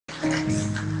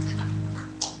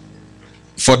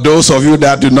For those of you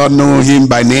that do not know him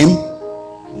by name,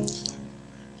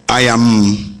 I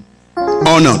am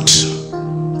honored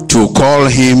to call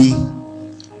him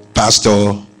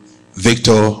Pastor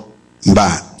Victor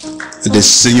Mba, the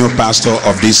senior pastor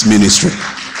of this ministry.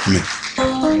 Amen.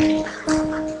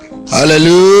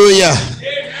 Hallelujah.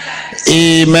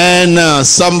 Amen.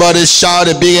 Somebody shout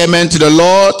a big amen to the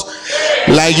Lord.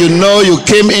 Like you know, you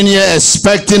came in here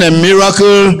expecting a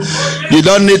miracle. You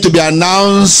don't need to be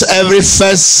announced. Every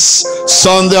first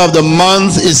Sunday of the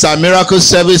month is a miracle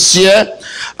service here,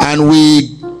 and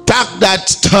we tag that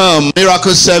term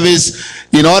miracle service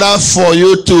in order for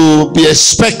you to be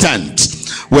expectant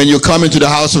when you come into the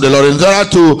house of the Lord, in order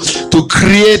to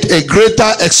create a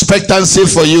greater expectancy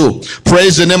for you.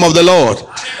 Praise the name of the Lord.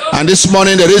 And this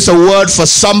morning there is a word for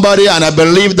somebody, and I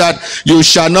believe that you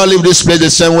shall not leave this place the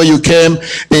same way you came,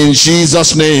 in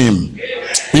Jesus' name.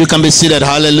 You can be seated.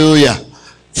 Hallelujah.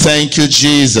 Thank you,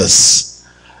 Jesus.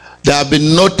 There have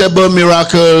been notable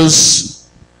miracles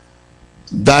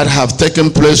that have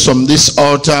taken place from this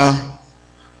altar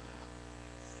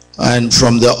and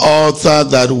from the altar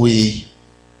that we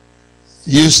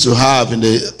used to have in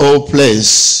the old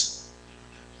place,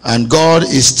 and God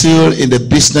is still in the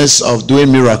business of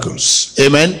doing miracles.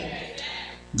 Amen.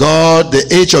 God, the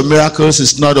age of miracles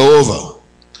is not over.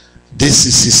 This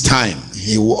is his time.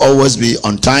 He will always be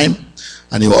on time,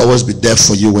 and he will always be there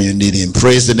for you when you need him.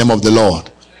 Praise the name of the Lord.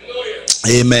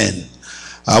 Amen.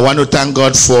 I want to thank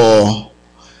God for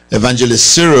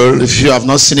Evangelist Cyril. If you have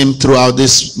not seen him throughout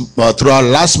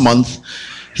last month,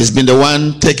 he's been the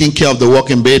one taking care of the work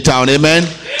in Baytown. Amen.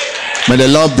 May the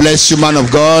Lord bless you, man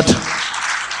of God.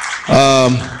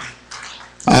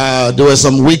 There were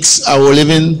some weeks I was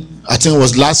living, I think it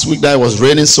was last week, that it was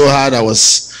raining so hard. I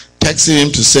was texting him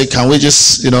to say, can we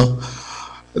just,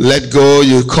 let go?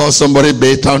 You call somebody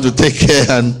Baytown to take care.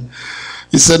 And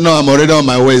he said, no, I'm already on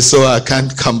my way, so I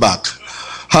can't come back.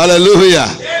 Hallelujah.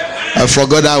 I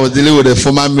forgot I was dealing with a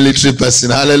former military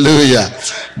person. Hallelujah.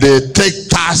 They take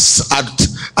tasks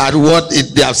at what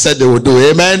they have said they will do.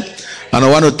 Amen. And I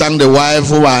want to thank the wife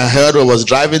who I heard was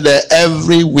driving there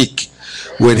every week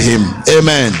with him.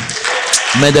 Amen.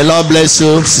 May the Lord bless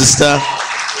you, sister.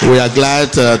 We are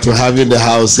glad to have you in the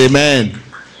house. Amen.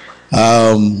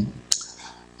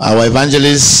 Our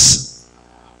evangelist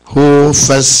who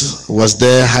first was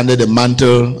there, handed the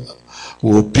mantle,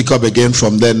 will pick up again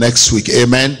from there next week.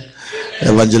 Amen.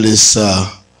 Evangelist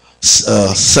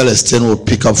Celestine will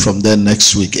pick up from there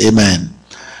next week. Amen.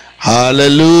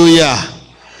 Hallelujah.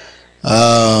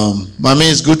 Mommy,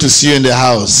 it's good to see you in the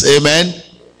house. Amen.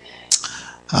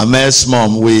 Amen,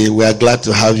 mom. We are glad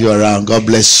to have you around. God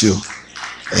bless you.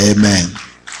 Amen.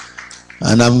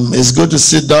 And it's good to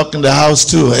see Doc in the house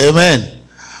too. Amen.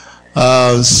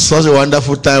 Such a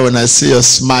wonderful time when I see your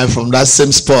smile from that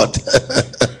same spot.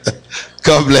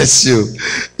 God bless you.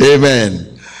 Amen.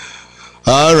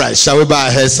 All right, shall we bow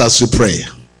our heads as we pray?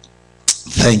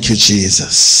 Thank you,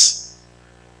 Jesus.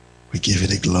 We give you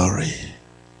the glory.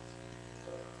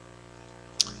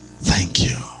 Thank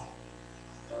you.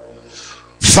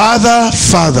 Father,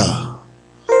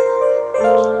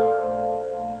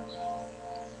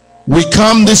 we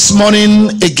come this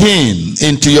morning again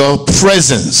into your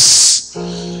presence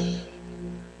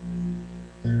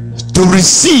to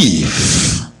receive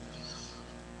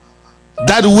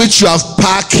that which you have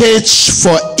packaged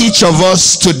for each of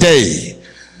us today.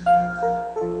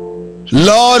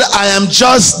 Lord, I am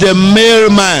just the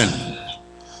mailman.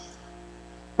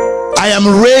 I am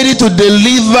ready to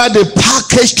deliver the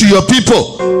package to your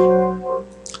people.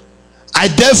 I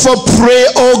therefore pray,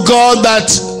 oh God, that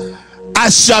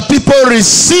as your people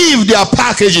receive their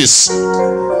packages,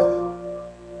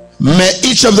 may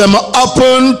each of them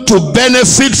open to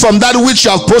benefit from that which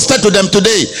you have posted to them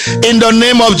today. In the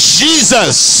name of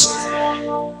Jesus.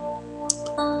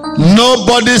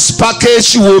 Nobody's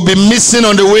package will be missing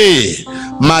on the way.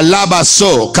 Malaba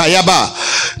so Kayaba.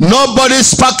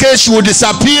 Nobody's package will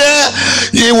disappear.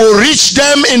 It will reach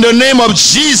them in the name of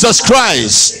Jesus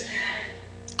Christ.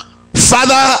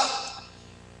 Father,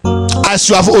 as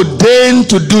you have ordained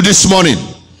to do this morning,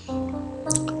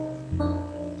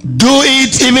 do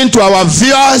it even to our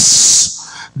viewers.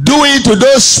 Do it to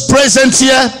those present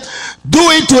here.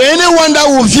 Do it to anyone that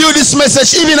will view this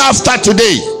message even after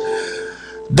today.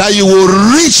 That you will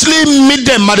richly meet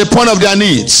them at the point of their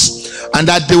needs. And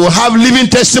that they will have living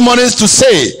testimonies to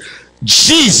say,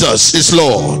 Jesus is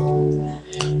Lord.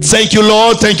 Thank you,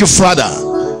 Lord. Thank you, Father,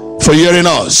 for hearing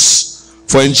us.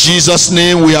 For in Jesus'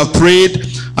 name we have prayed.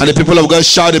 And the people of God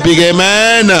shout a big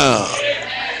amen.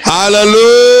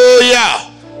 Hallelujah.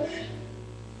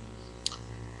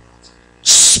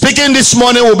 Speak speaking this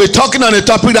morning, we'll be talking on a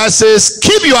topic that says,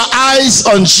 keep your eyes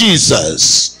on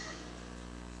Jesus.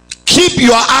 Keep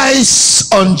your eyes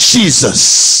on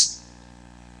Jesus.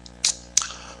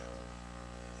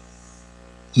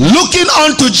 Looking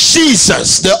unto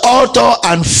Jesus, the author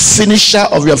and finisher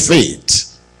of your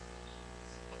faith.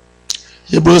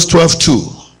 Hebrews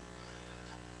 12:2.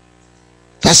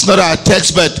 That's not our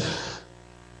text, but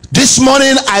this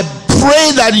morning I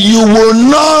pray that you will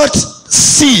not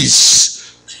cease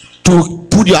to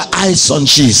put your eyes on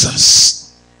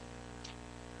Jesus.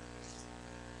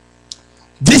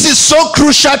 This is so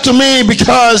crucial to me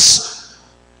because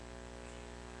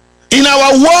in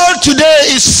our world today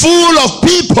is full of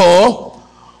people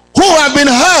who have been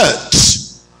hurt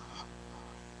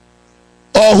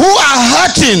or who are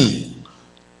hurting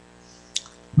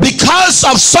because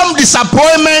of some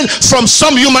disappointment from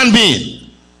some human being.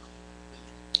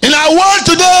 In our world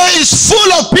today is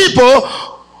full of people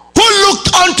who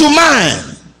looked unto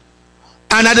man,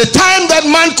 and at the time that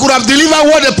man could have delivered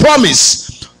what they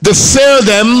promised, they failed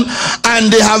them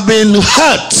and they have been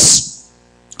hurt.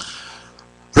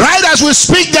 Right as we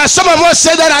speak, there are some of us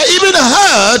say that are even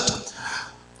hurt,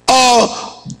 or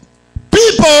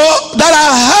people that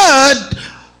are hurt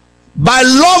by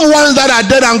loved ones that are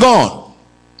dead and gone.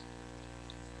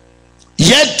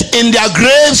 Yet in their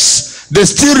graves, they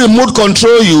still remote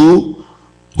control you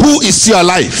who is still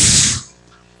alive,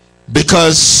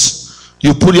 because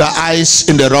you put your eyes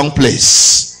in the wrong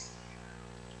place.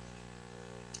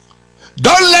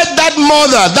 Don't let that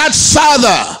mother, that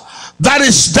father that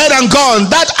is dead and gone,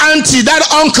 that auntie, that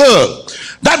uncle,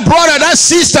 that brother, that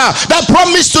sister that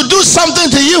promised to do something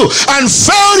to you and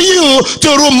failed you to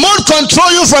remote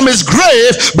control you from his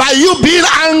grave by you being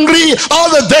angry all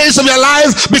the days of your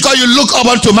life because you look up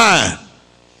unto man.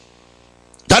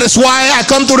 That is why I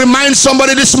come to remind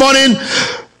somebody this morning,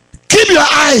 keep your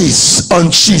eyes on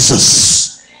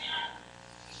Jesus.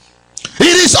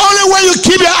 It is only when you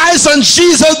keep your eyes on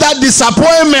Jesus that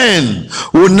disappointment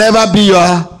will never be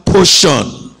your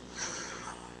portion.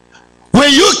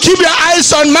 When you keep your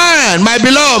eyes on man, my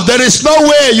beloved, there is no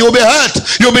way you'll be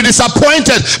hurt, you'll be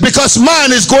disappointed, because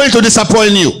man is going to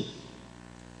disappoint you.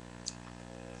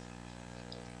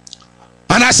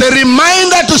 And as a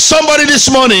reminder to somebody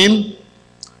this morning,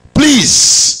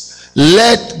 please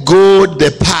let go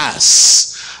the past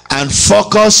and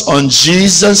focus on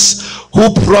Jesus, who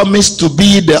promised to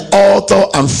be the author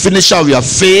and finisher of your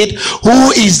faith,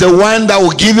 who is the one that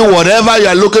will give you whatever you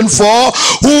are looking for,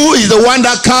 who is the one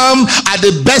that comes at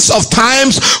the best of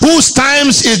times, whose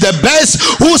times is the best,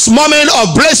 whose moment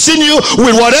of blessing you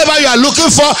with whatever you are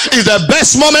looking for is the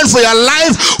best moment for your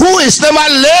life, who is never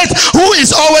late, who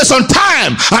is always on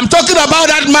time. I'm talking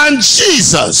about that man,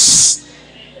 Jesus.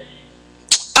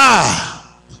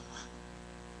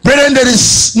 Brethren, there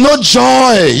is no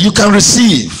joy you can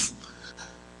receive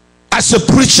as a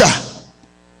preacher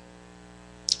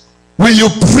when you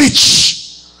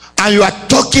preach and you are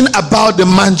talking about the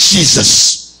man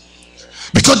Jesus,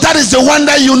 because that is the one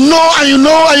that you know and you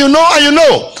know and you know and you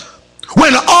know.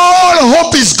 When all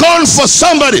hope is gone for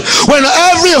somebody, when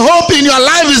every hope in your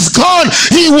life is gone,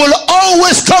 he will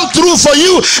always come through for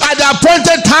you at the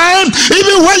appointed time.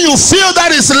 Even when you feel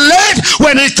that it's late,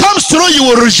 when it comes through, you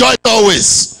will rejoice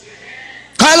always.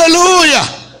 Hallelujah.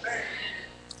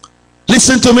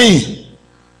 Listen to me.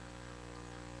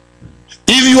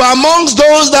 If you are amongst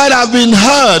those that have been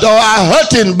hurt or are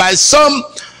hurting by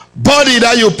somebody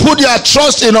that you put your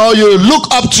trust in or you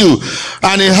look up to,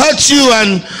 and it hurts you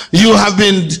and you have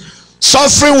been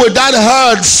suffering with that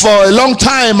hurt for a long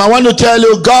time, I want to tell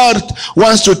you, God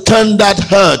wants to turn that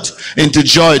hurt into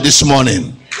joy this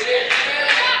morning.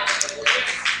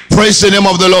 Praise the name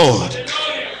of the Lord.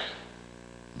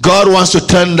 God wants to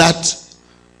turn that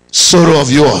sorrow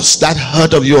of yours, that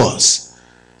hurt of yours,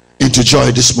 into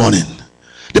joy this morning.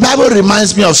 The Bible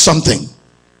reminds me of something.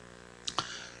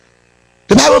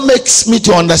 The Bible makes me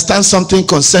to understand something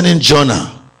concerning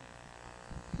Jonah.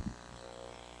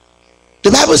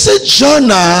 The Bible says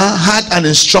Jonah had an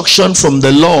instruction from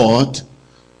the Lord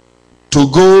to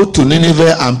go to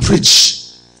Nineveh and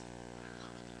preach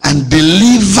and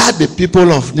deliver the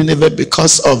people of Nineveh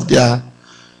because of their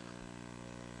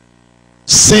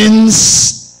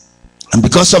sins and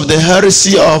because of the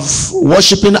heresy of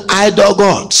worshiping idol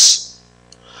gods.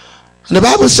 And the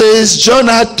Bible says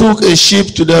Jonah took a ship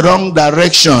to the wrong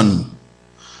direction,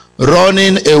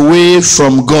 running away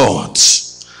from God.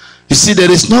 You see,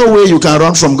 there is no way you can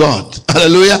run from God.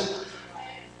 Hallelujah.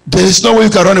 There is no way you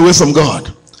can run away from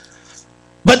God.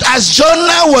 But as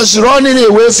Jonah was running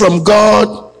away from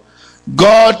God,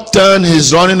 God turned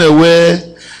his running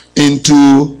away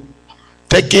into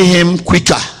taking him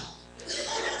quicker.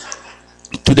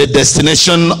 to the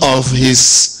destination of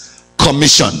his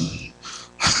commission.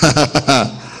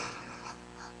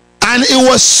 And it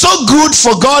was so good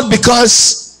for God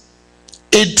because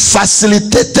it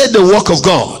facilitated the work of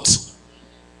God.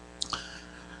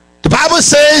 The Bible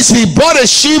says he bought a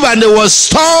ship and there was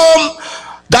storm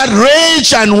that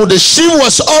raged and the ship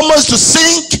was almost to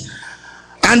sink.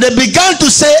 And they began to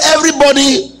say,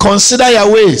 everybody consider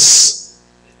your ways.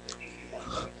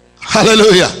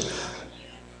 Hallelujah.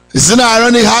 Isn't it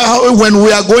ironic how when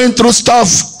we are going through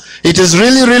stuff, it is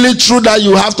really, really true that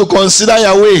you have to consider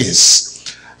your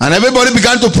ways. And everybody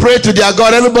began to pray to their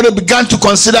God. Everybody began to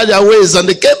consider their ways. And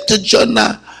they came to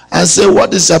Jonah and said,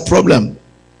 what is your problem?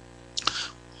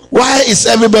 Why is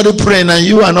everybody praying and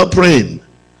you are not praying?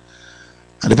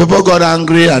 And the people got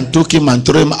angry and took him and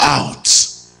threw him out.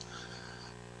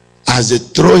 As they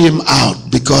threw him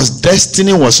out, because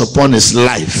destiny was upon his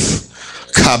life.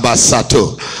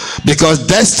 Kabasato. Because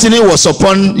destiny was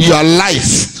upon your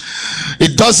life.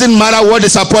 It doesn't matter what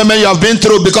disappointment you have been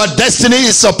through, because destiny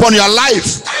is upon your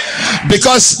life.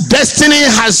 Because destiny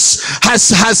has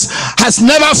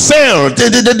never failed.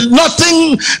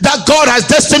 Nothing that God has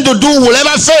destined to do will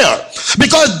ever fail.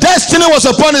 Because destiny was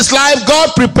upon his life,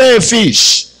 God prepared a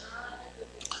fish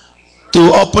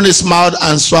to open his mouth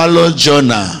and swallow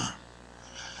Jonah.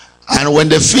 And when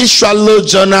the fish swallowed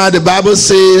Jonah, the Bible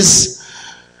says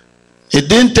it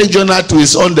didn't take Jonah to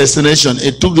his own destination.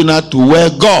 It took Jonah to where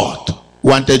God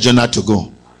wanted Jonah to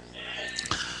go.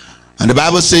 And the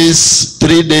Bible says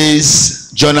 3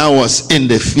 days Jonah was in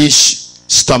the fish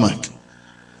stomach.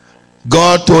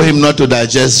 God told him not to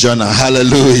digest Jonah.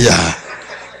 Hallelujah.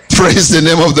 Praise the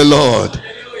name of the Lord.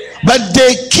 But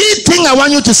the key thing I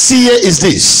want you to see here is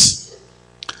this: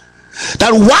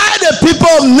 that while the people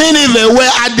of Nineveh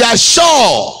were at their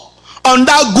shore on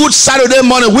that good Saturday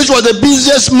morning, which was the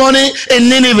busiest morning in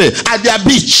Nineveh, at their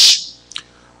beach,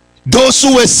 those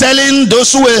who were selling,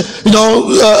 those who were,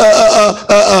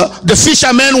 the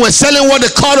fishermen were selling what they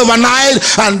caught overnight,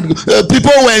 and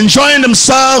people were enjoying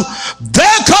themselves.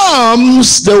 There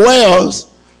comes the whales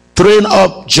throwing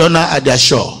up Jonah at their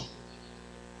shore.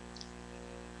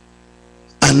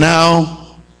 And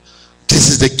now, this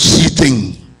is the key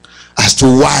thing as to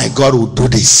why God would do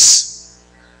this.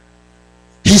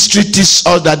 History teaches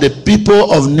us that the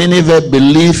people of Nineveh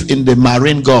believe in the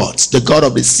marine gods, the god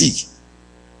of the sea.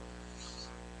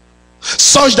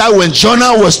 Such that when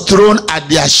Jonah was thrown at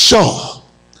their shore,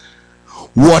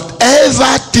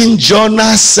 whatever thing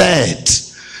Jonah said,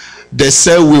 they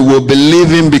said, we will believe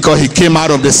him because he came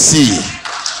out of the sea.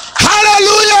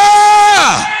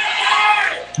 Hallelujah!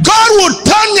 God will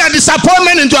turn your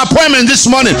disappointment into appointment this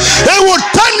morning. He will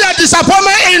turn your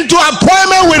disappointment into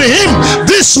appointment with him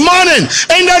this morning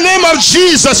in the name of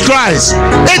Jesus Christ.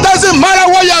 It doesn't matter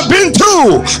what you have been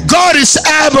through. God is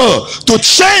able to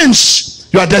change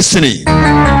your destiny.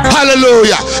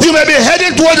 Hallelujah. You may be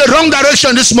heading toward the wrong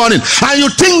direction this morning and you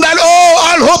think that, oh,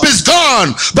 all hope is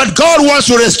gone. But God wants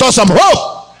to restore some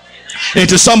hope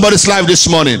into somebody's life this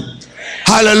morning.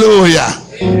 Hallelujah.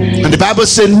 And the Bible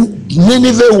said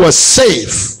Nineveh was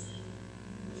saved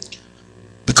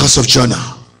because of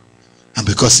Jonah, and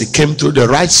because he came through the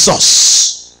right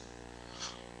source,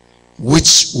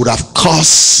 which would have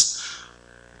caused,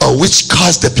 or which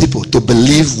caused the people to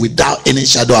believe without any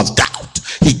shadow of doubt.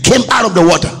 He came out of the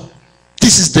water.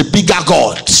 This is the bigger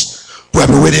God we have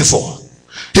been waiting for.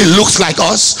 He looks like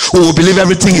us. We will believe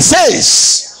everything he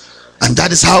says. And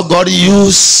that is how God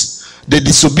used the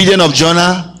disobedience of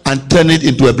Jonah and turned it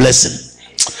into a blessing.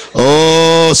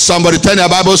 Oh, somebody turn your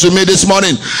Bibles with me this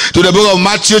morning to the book of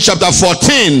Matthew chapter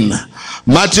 14.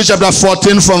 Matthew chapter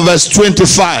 14 from verse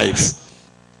 25.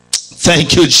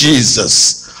 Thank you,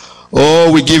 Jesus.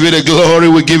 Oh, we give you the glory,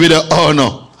 we give you the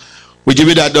honor, we give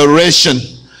you the adoration.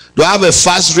 Do I have a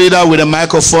fast reader with a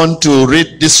microphone to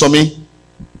read this for me?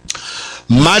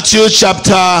 Matthew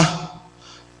chapter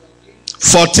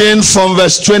 14 from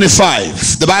verse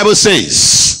 25. The Bible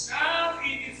says, now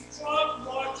in his 12th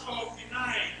watch of the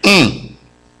night,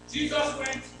 Jesus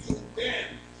went to them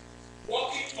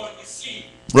walking on the sea.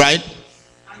 Right.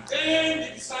 And then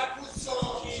the disciples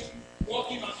saw him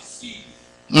walking on the sea.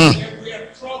 They were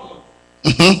troubled,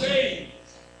 saying,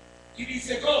 it is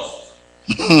a ghost.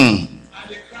 And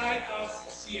they cried out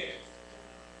for fear.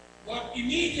 But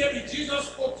immediately Jesus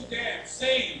spoke to them,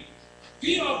 saying,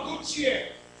 be of good cheer,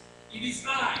 it is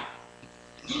I,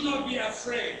 do not be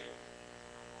afraid.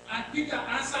 And Peter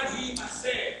answered him and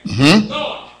said,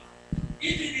 Lord,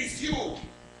 if it is you,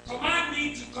 command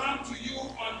me to come to you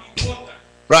on the water.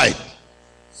 Right.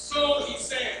 So he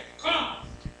said, come.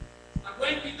 And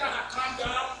when Peter had come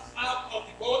down out of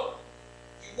the boat,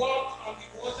 he walked on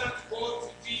the water to go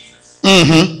to Jesus.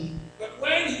 But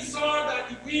when he saw that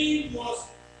the wind was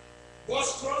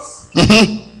boisterous,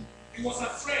 he was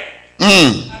afraid.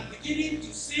 And beginning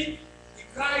to sink, he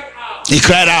cried out. He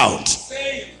cried out,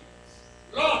 saying,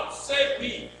 Lord, save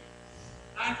me.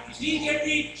 And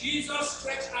immediately Jesus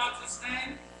stretched out his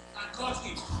hand and caught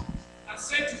him, and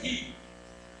said to him,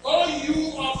 O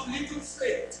you of little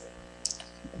faith,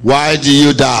 why do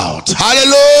you doubt?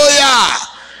 Hallelujah.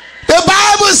 The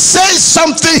Bible says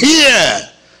something here.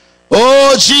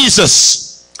 Oh,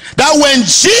 Jesus. That when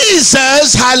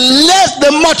Jesus had left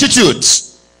the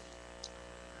multitudes,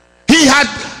 he had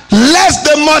left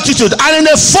the multitude, and in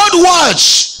the fourth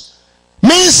watch,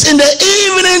 means in the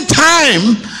evening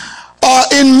time or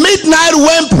in midnight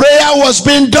when prayer was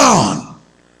being done,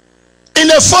 in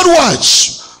the fourth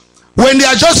watch, when they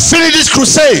had just finished this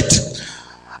crusade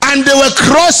and they were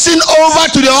crossing over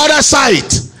to the other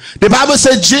side, the Bible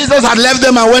said Jesus had left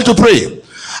them and went to pray.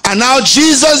 And now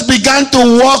Jesus began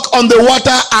to walk on the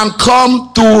water and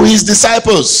come to his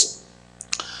disciples.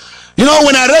 You know,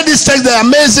 when I read this text, the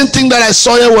amazing thing that I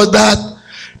saw here was that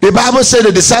the Bible said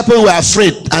the disciples were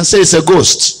afraid and said it's a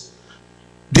ghost.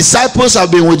 Disciples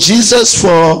have been with Jesus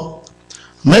for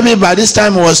maybe by this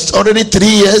time it was already 3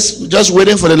 years, just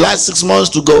waiting for the last 6 months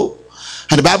to go.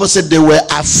 And the Bible said they were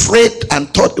afraid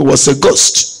and thought it was a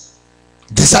ghost.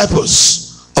 Disciples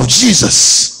of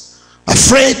Jesus,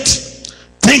 afraid,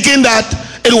 thinking that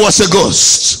it was a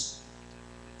ghost.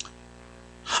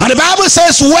 And the Bible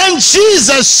says when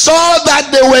Jesus saw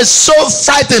that they were so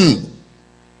frightened,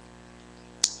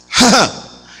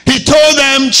 he told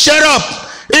them, shut up,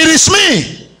 it is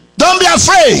me, don't be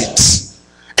afraid,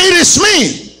 it is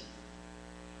me.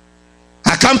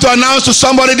 I come to announce to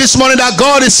somebody this morning that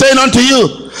God is saying unto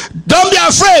you, don't be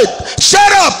afraid,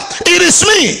 shut up, it is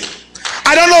me.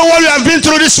 I don't know what you have been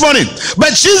through this morning,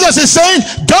 but Jesus is saying,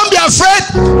 don't be afraid,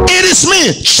 it is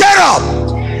me, shut up.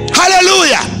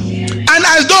 Hallelujah. And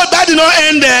as though that did not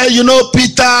end there, you know,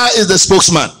 Peter is the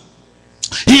spokesman.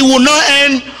 He will not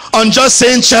end on just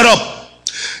saying shut up.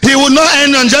 He will not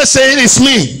end on just saying it's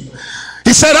me.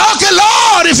 He said, okay,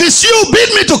 Lord, if it's you,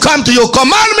 bid me to come to you,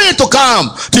 command me to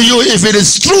come to you if it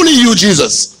is truly you,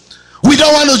 Jesus. We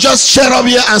don't want to just shut up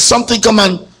here and something come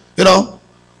and, you know,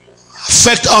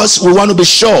 affect us. We want to be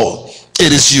sure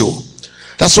it is you.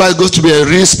 That's why it goes to be a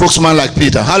real spokesman like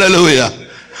Peter. Hallelujah.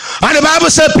 And the Bible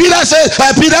said,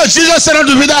 Jesus said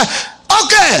unto Peter,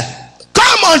 okay,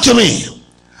 come unto me.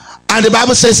 And the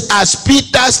Bible says, as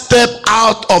Peter stepped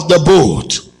out of the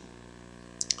boat,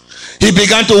 he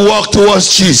began to walk towards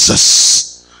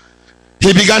Jesus.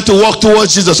 He began to walk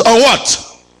towards Jesus. On what?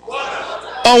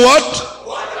 On what?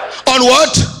 On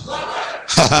what?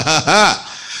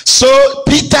 So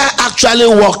Peter actually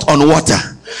walked on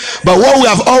water. But what we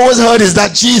have always heard is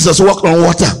that Jesus walked on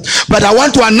water. But I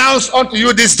want to announce unto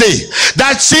you this day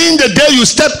that since the day you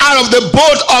stepped out of the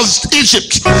boat of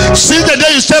Egypt, since the day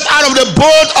you stepped out of the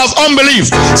boat of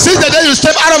unbelief, since the day you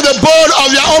stepped out of the boat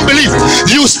of your unbelief,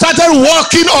 you started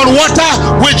walking on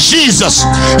water with Jesus.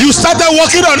 You started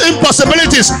walking on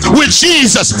impossibilities with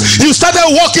Jesus. You started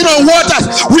walking on water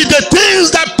with the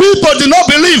things that people did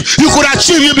not believe you could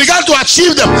achieve. You began to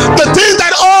achieve them. The things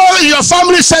that all in your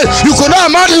family said you could not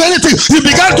amount to anything, you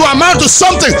began to amount to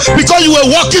something because you were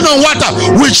walking on water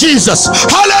with Jesus.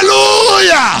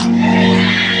 Hallelujah.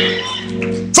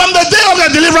 From the day of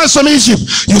the deliverance from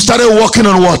Egypt, you started walking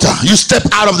on water. You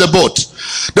stepped out of the boat.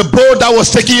 The boat that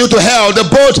was taking you to hell, the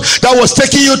boat that was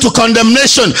taking you to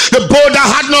condemnation, the boat that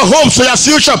had no hope for your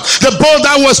future, the boat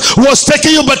that was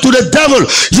taking you but to the devil.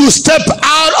 You stepped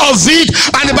out of it,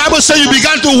 and the Bible says you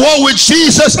began to walk with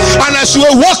Jesus, and as you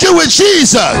were walking with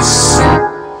Jesus,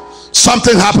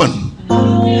 something happened.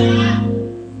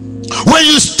 When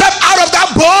you step out of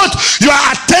that boat, your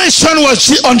attention was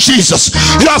on Jesus.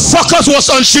 Your focus was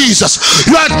on Jesus.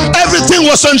 Everything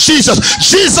was on Jesus.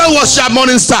 Jesus was your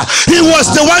morning star. He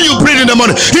was the one you breathe in the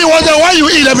morning. He was the one you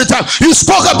eat every time. You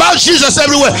spoke about Jesus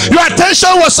everywhere. Your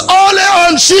attention was only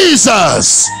on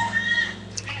Jesus.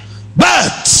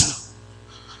 But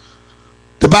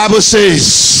the Bible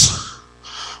says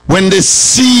when the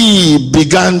sea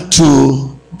began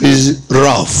to be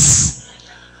rough,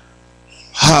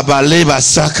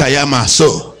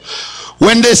 so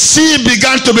when the sea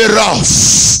began to be rough,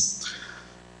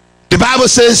 the Bible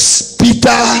says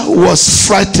Peter was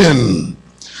frightened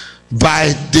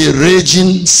by the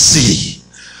raging sea,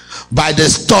 by the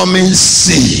stormy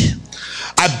sea.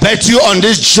 I bet you on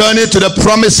this journey to the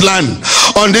promised land,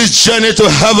 on this journey to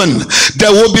heaven,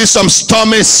 there will be some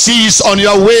stormy seas on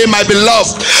your way, my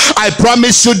beloved. I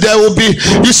promise you there will be.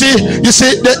 You see,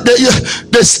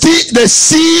 the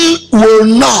sea will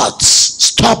not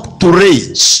stop to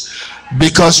rage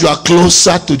Because you are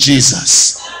closer to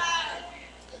Jesus.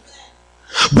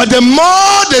 But the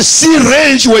more they see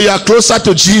range where you are closer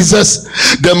to Jesus,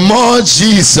 the more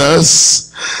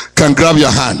Jesus can grab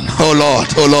your hand. Oh Lord,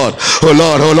 oh Lord, oh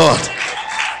Lord, oh Lord.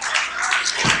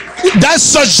 That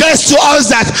suggests to us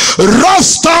that rough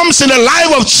storms in the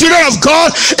life of children of God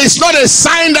is not a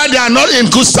sign that they are not in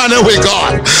good standing with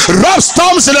God. Rough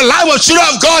storms in the life of children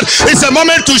of God is a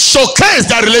moment to showcase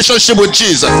that relationship with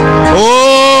Jesus.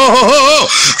 Oh,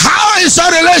 how is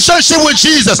your relationship with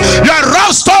Jesus? Your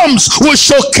rough storms will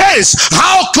showcase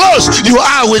how close you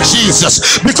are with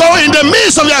Jesus. Because in the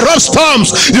midst of your rough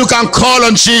storms, you can call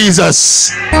on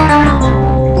Jesus.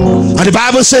 And the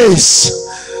Bible says,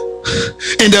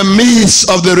 in the midst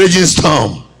of the raging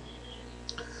storm,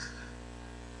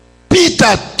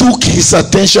 Peter took his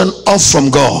attention off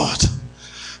from God.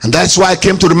 And that's why I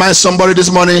came to remind somebody this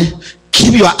morning,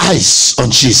 keep your eyes on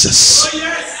Jesus.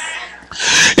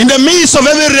 In the midst of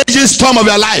every raging storm of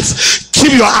your life,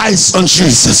 keep your eyes on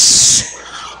Jesus.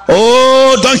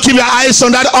 Oh, don't keep your eyes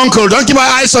on that uncle. Don't keep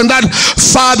your eyes on that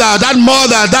father, that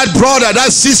mother, that brother,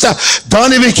 that sister.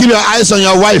 Don't even keep your eyes on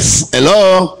your wife.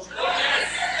 Hello?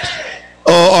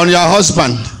 Or on your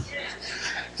husband.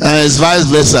 It's vice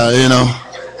versa, you know.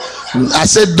 I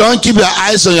said, don't keep your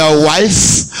eyes on your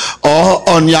wife or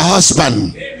on your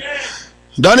husband.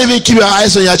 Don't even keep your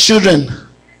eyes on your children.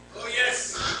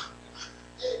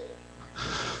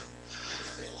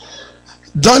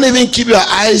 Don't even keep your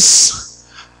eyes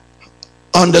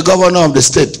on the governor of the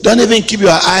state. Don't even keep your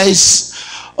eyes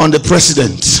on the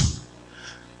president.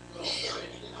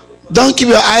 Don't keep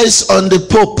your eyes on the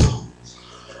Pope.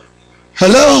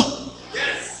 Hello?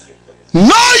 Yes. No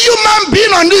human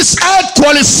being on this earth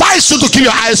qualifies you to keep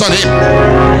your eyes on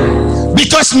him.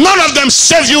 Because none of them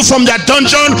save you from their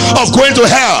dungeon of going to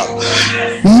hell.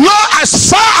 No, as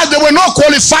far as they were not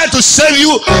qualified to save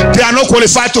you, they are not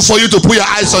qualified for you to put your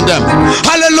eyes on them.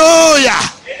 Hallelujah.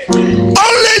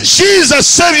 Only Jesus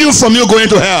saved you from you going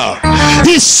to hell.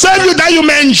 He saved you that you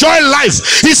may enjoy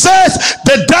life. He says,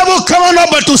 the devil coming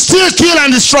up but to steal, kill,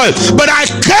 and destroy. But I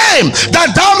came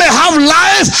that thou may have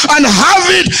life and have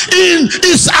it in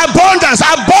its abundance.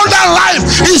 Abundant life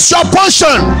is your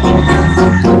portion.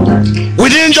 We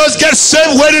didn't just get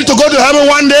saved waiting to go to heaven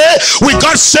one day. We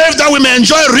got saved that we may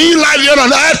enjoy real life here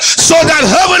on earth, so that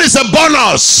heaven is a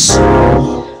bonus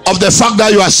of the fact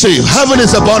that you are saved. Heaven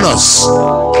is a bonus.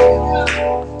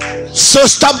 So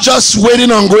stop just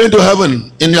waiting on going to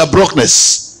heaven in your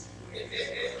brokenness.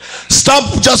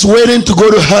 Stop just waiting to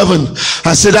go to heaven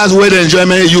and say that's where the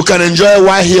enjoyment you can enjoy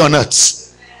while here on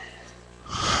earth.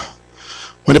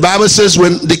 When the Bible says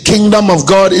when the kingdom of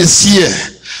God is here,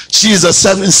 Jesus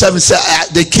 7:7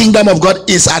 said the kingdom of God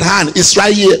is at hand. It's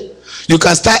right here. You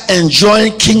can start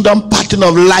enjoying kingdom pattern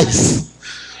of life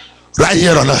right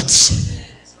here on earth.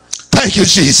 Thank you,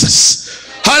 Jesus.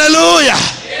 Hallelujah.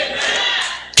 Amen.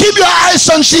 Keep your eyes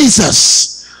on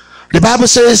Jesus. The Bible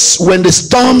says when the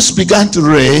storms began to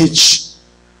rage,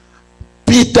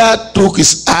 Peter took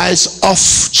his eyes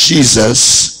off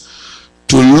Jesus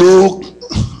to look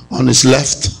on his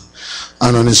left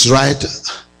and on his right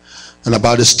and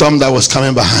about the storm that was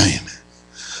coming behind.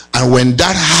 And when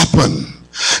that happened,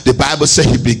 the Bible said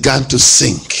he began to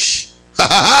sink.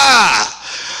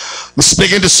 I'm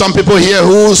speaking to some people here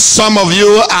who some of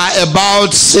you are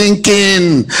about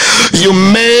sinking. You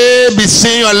may be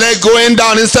seeing your leg going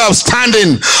down instead of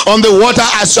standing on the water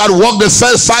as you had walked the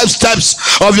first 5 steps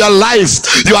of your life.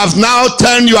 You have now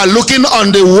turned, you are looking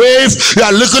on the wave, you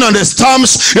are looking on the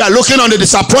storms, you are looking on the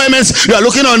disappointments, you are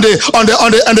looking on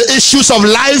the issues of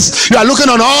life, you are looking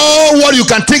on all what you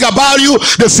can think about you,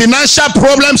 the financial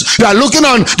problems, you are looking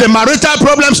on the marital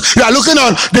problems, you are looking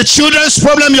on the children's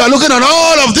problem, you are looking on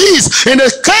all of these. In the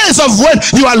case of when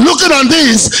you are looking on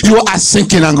this, you are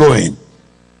sinking and going.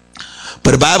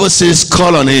 But the Bible says,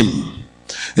 call on him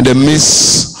in the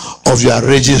midst of your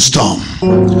raging storm.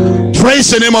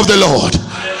 Praise the name of the Lord.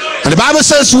 And the Bible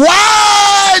says,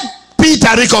 why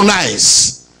Peter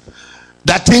recognized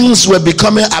that things were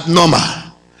becoming abnormal,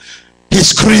 he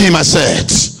screamed and said,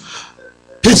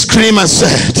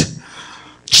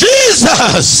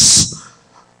 Jesus,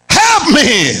 help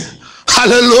me.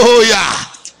 Hallelujah.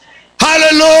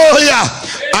 Hallelujah.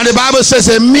 And the Bible says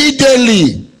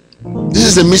immediately, this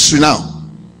is a mystery now.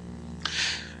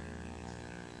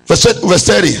 Verse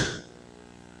 30.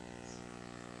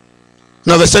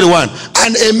 No, verse 31.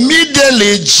 And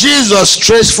immediately Jesus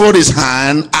stretched forth his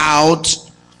hand out.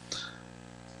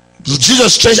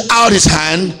 Jesus stretched out his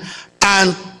hand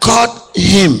and caught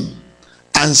him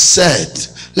and said,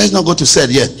 let's not go to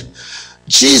said yet.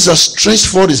 Jesus stretched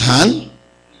forth his hand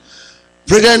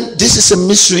Brethren, this is a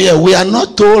mystery here. We are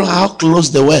not told how close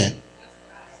they were.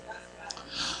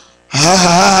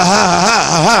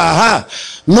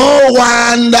 No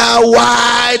wonder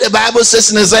why the Bible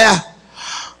says in Isaiah,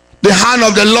 the hand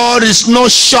of the Lord is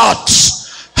not short.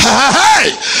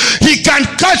 He can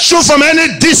catch you from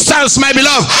any distance, my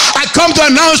beloved. I come to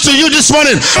announce to you this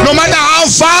morning, no matter how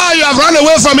far you have run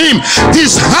away from him,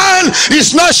 his hand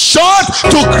is not short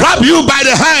to grab you by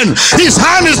the hand. His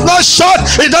hand is not short.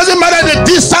 It doesn't matter the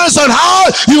distance on how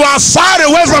you are far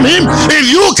away from him. If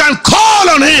you can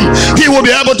call on him, he will be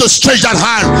able to stretch that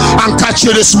hand and catch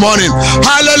you this morning.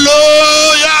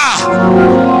 Hallelujah.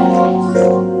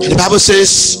 The Bible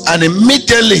says, and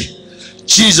immediately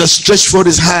Jesus stretched forth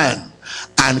his hand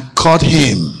and caught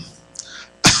him.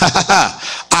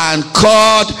 And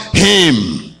caught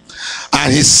him.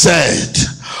 And he said,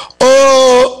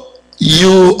 "Oh,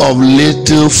 you of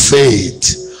little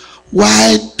faith,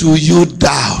 why do you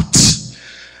doubt?"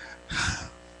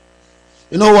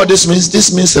 You know what this means?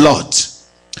 This means a lot.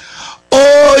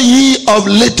 "Oh, ye of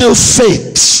little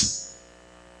faith,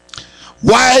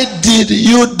 why did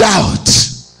you doubt?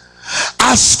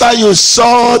 After you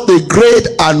saw the great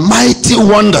and mighty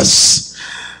wonders."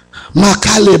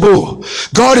 Makalebo.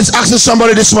 God is asking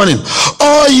somebody this morning,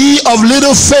 "Oh, ye of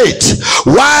little faith,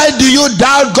 why do you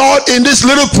doubt God in this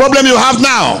little problem you have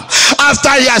now?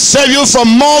 After he has saved you from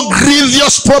more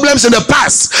grievous problems in the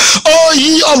past. Oh,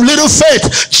 ye of little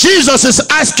faith." Jesus is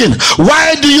asking,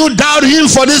 why do you doubt him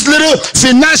for this little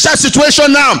financial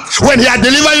situation now, when he had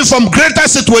delivered you from greater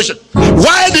situation?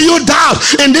 Why do you doubt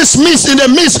in the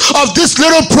midst of this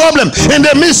little problem, in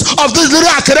the midst of this little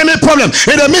academic problem,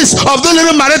 in the midst of this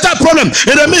little marital problem,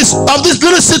 in the midst of this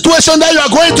little situation that you are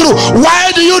going through?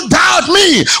 Why do you doubt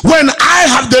me when I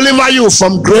have delivered you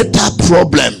from greater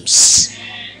problems?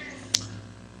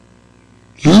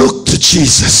 Look to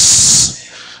Jesus.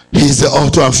 He is the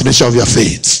author and finisher of your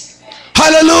faith.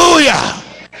 Hallelujah.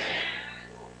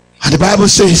 And the Bible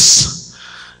says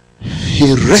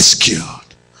he rescued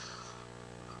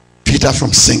Peter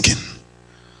from sinking.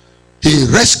 He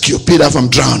rescued Peter from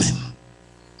drowning.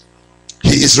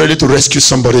 He is ready to rescue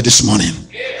somebody this morning.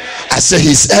 I say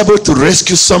he's able to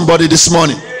rescue somebody this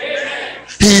morning.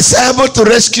 He is able to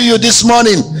rescue you this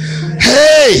morning.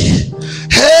 Hey,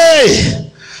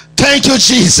 thank you,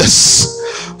 Jesus.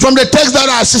 From the text that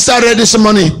our sister read this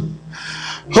morning,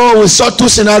 oh, we saw two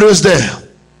scenarios there.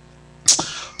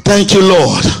 Thank you,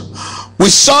 Lord. We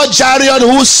saw Jared,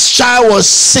 whose child was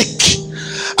sick,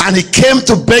 and he came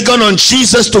to beg on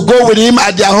Jesus to go with him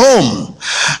at their home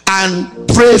and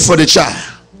pray for the child.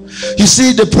 You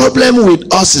see, the problem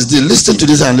with us is this. Listen to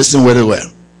this and listen very well.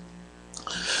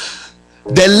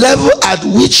 The level at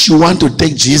which you want to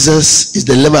take Jesus is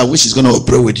the level at which he's going to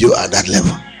operate with you at that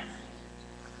level.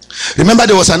 Remember,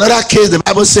 there was another case. The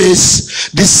Bible says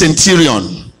this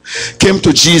centurion came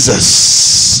to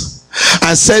Jesus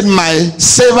and said, "My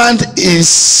servant is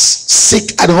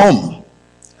sick at home."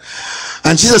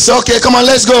 And Jesus said, "Okay, come on,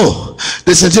 let's go."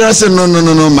 The centurion said, No,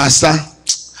 master,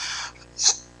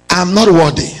 I'm not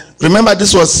worthy. Remember,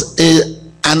 this was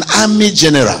an army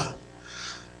general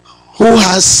who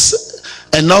has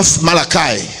enough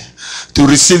Malachi to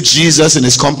receive Jesus in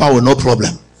his compound with no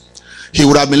problem. He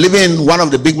would have been living in one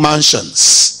of the big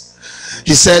mansions.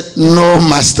 He said, "No,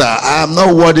 master, I am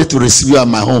not worthy to receive you at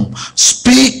my home.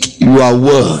 Speak your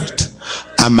word,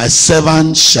 and my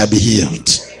servant shall be healed."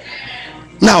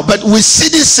 Now, but we see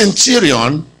this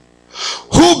centurion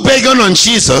who begged on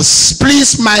Jesus,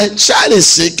 "Please, my child is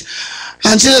sick."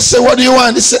 And Jesus said, "What do you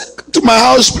want?" He said, "To my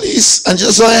house, please." And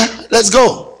Jesus said, "Yeah, let's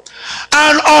go."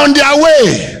 And on their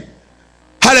way,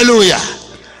 hallelujah,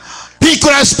 he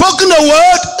could have spoken the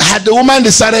word had the woman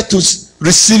decided to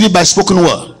receive it by spoken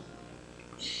word.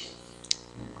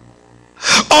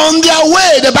 On their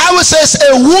way, the Bible says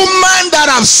a woman that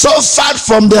have suffered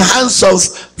from the hands of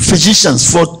physicians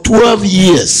for 12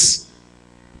 years.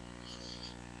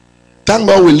 Thank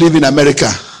God we live in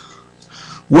America,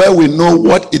 where we know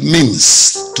what it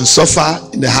means to suffer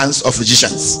in the hands of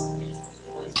physicians.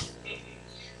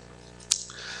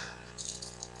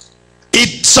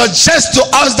 It suggests to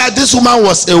us that this woman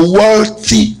was a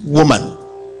wealthy woman,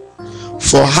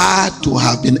 for her to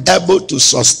have been able to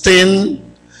sustain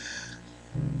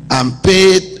and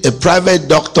paid a private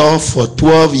doctor for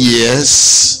 12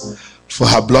 years for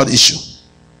her blood issue.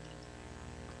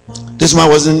 This woman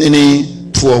wasn't any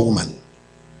poor woman.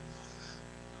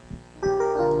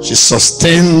 She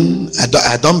sustained,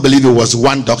 I don't believe it was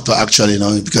one doctor actually,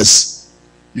 because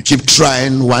you keep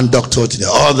trying one doctor to the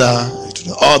other, to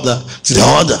the other, to the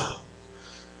other.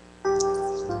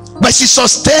 But she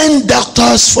sustained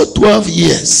doctors for 12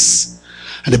 years.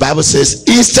 And the Bible says,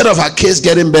 instead of her case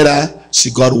getting better,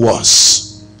 she got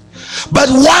worse. But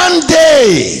one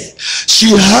day, she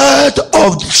heard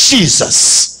of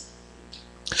Jesus.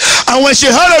 And when she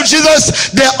heard of Jesus,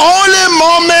 the only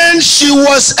moment she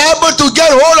was able to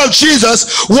get hold of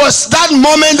Jesus was that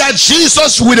moment that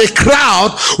Jesus with a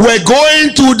crowd were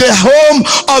going to the home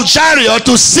of Jairus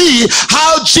to see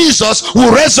how Jesus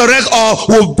will resurrect or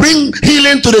will bring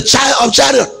healing to the child of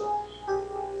Jairus.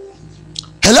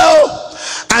 Hello?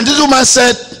 And this woman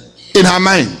said in her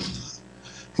mind,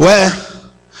 well,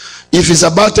 if he's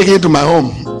about taking him to my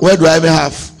home, where do I even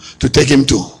have to take him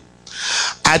to?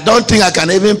 I don't think I can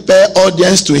even pay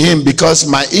audience to him because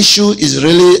my issue is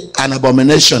really an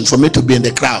abomination for me to be in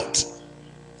the crowd.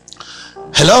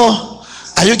 Hello?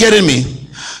 Are you getting me?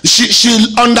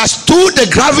 She understood the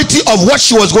gravity of what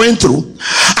she was going through,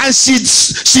 and she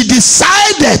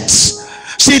decided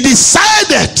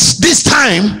this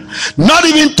time not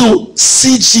even to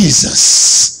see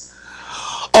Jesus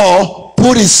or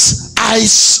put his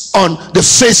eyes on the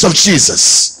face of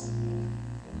Jesus.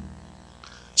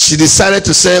 She decided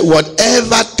to say,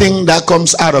 whatever thing that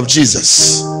comes out of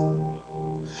Jesus,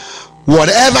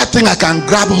 whatever thing I can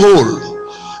grab hold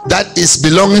that is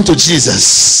belonging to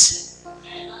Jesus,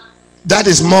 that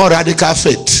is more radical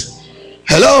faith.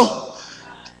 Hello?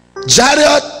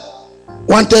 Jairus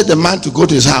wanted the man to go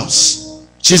to his house,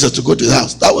 Jesus to go to his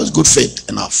house. That was good faith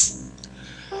enough.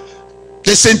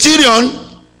 The centurion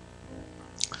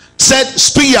said,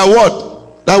 speak your word.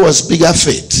 That was bigger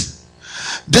faith.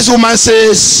 This woman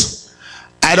says,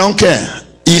 I don't care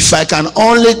if I can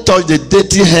only touch the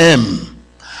dirty hem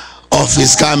of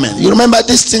his garment. You remember,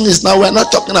 this thing is now, we're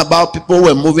not talking about people who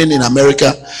are moving in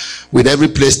America with every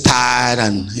place tied,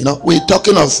 and we're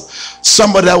talking of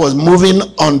somebody that was moving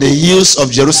on the hills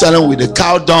of Jerusalem with the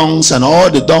cow dungs and all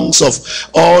the dungs of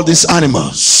all these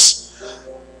animals.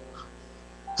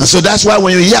 And so that's why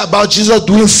when you hear about Jesus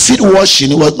doing feet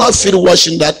washing, it was not feet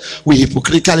washing that we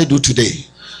hypocritically do today.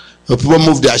 When people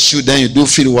move their shoe, then you do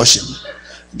feet washing.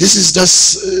 This is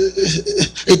just,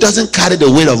 it doesn't carry the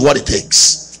weight of what it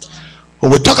takes.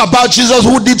 When we talk about Jesus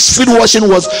who did feet washing,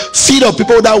 was feet of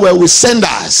people that were with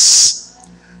sandals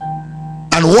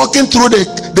and walking through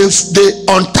the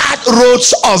untarred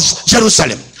roads of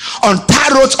Jerusalem,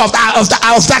 untarred roads of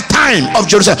that time of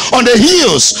Jerusalem, on the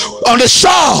hills, on the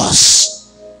shores.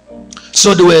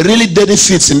 So they were really dirty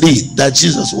feet indeed that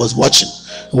Jesus was watching.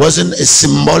 It wasn't a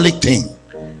symbolic thing.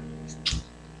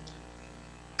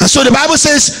 And so the Bible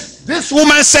says, this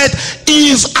woman said,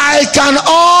 if I can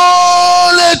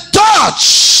only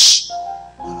touch,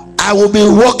 I will be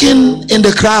walking in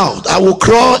the crowd. I will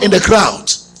crawl in the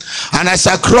crowd. And as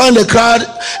I crawl in the crowd,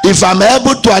 if I'm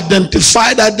able to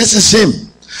identify that this is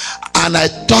him, and I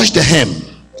touch the hem,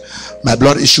 my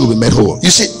blood issue will be made whole. You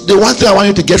see, the one thing I want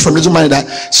you to get from this woman is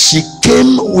that she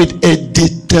came with a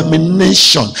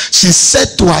determination. She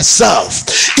said to herself,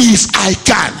 if I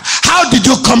can. How did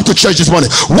you come to church this morning?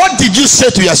 What did you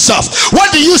say to yourself? What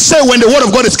do you say when the word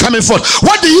of God is coming forth?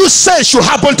 What do you say should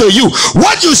happen to you?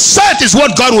 What you said is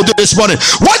what God will do this morning.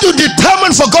 What you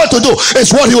determine for God to do is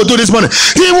what he will do this morning.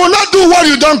 He will not do what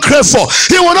you don't crave for.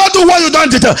 He will not do what you don't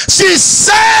determine. She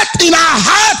said in her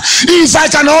heart, if I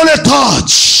can only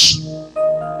touch.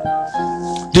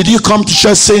 Did you come to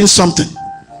church saying something?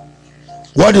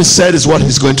 What he said is what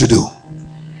he's going to do.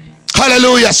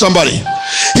 Hallelujah, somebody.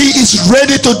 He is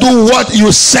ready to do what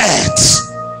you said.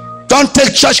 Don't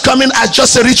take church coming as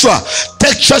just a ritual.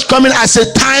 Take church coming as a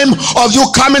time of you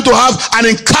coming to have an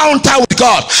encounter with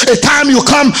God. A time you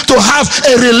come to have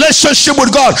a relationship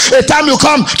with God. A time you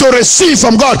come to receive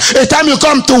from God. A time you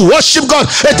come to worship God.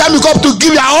 A time you come to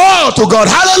give your all to God.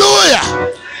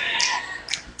 Hallelujah.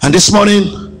 And this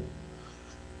morning,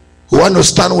 we want to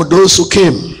stand with those who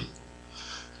came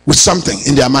with something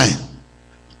in their mind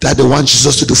that they want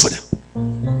Jesus to do for them.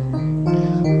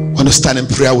 We want to stand in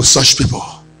prayer with such people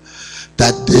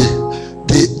that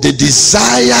the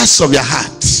desires of your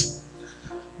heart,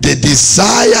 the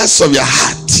desires of your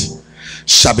heart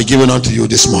shall be given unto you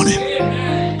this morning.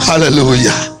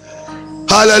 Hallelujah.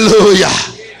 Hallelujah.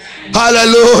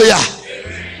 Hallelujah.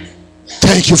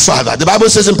 Thank you, Father. The Bible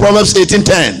says in Proverbs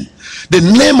 18:10, the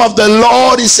name of the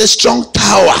Lord is a strong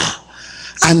tower,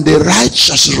 and the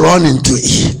righteous run into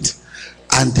it,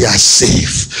 and they are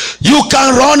safe. You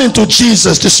can run into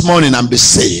Jesus this morning and be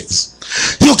saved.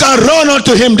 You can run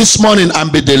unto him this morning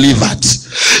and be delivered.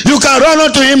 You can run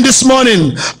unto him this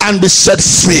morning and be set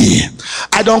free.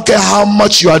 I don't care how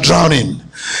much you are drowning.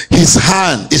 His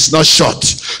hand is not short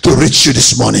to reach you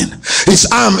this morning. His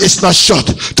arm is not short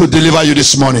to deliver you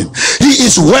this morning. He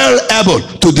is well able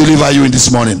to deliver you in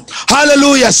this morning.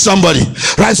 Hallelujah, somebody.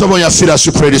 Rise up on your feet as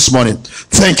you pray this morning.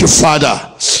 Thank you, Father.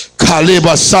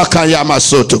 Kaleba Sakaya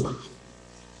Masoto.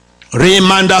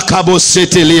 Remanda Kabo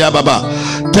Sete Lia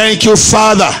Baba. Thank you,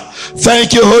 Father.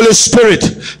 Thank you, Holy Spirit.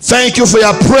 Thank you for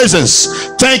your presence.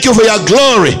 Thank you for your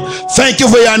glory. Thank you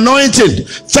for your anointing.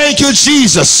 Thank you,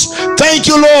 Jesus. Thank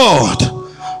you, Lord.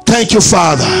 Thank you,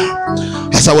 Father.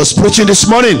 As I was preaching this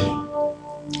morning,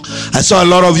 I saw a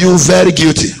lot of you very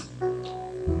guilty.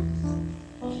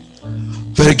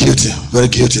 Very guilty. Very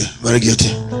guilty. Very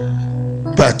guilty.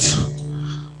 But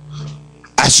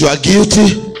as you are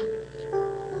guilty,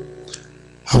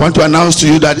 I want to announce to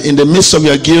you that in the midst of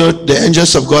your guilt, the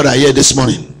angels of God are here this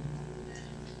morning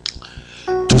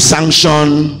to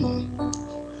sanction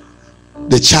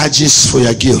the charges for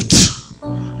your guilt.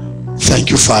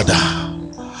 Thank you, Father.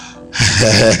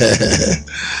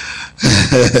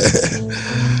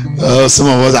 Oh, some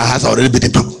of us, our hearts are already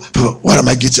beating. What am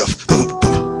I guilty of?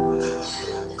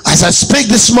 As I speak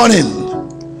this morning,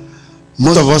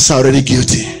 most of us are already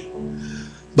guilty.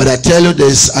 But I tell you, there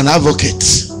is an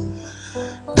advocate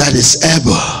that is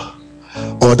able,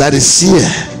 or that is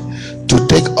here to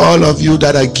take all of you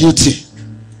that are guilty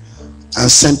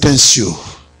and sentence you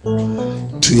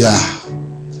to your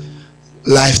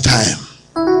lifetime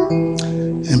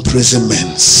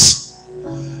imprisonments.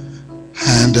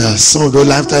 And some of those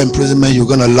lifetime imprisonment, you're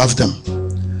going to love them.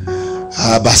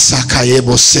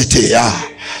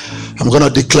 I'm going to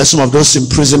declare some of those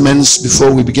imprisonments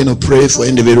before we begin to pray for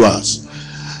individuals.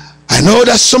 I know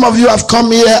that some of you have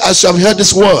come here as you have heard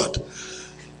this word.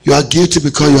 You are guilty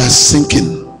because you are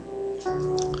sinking.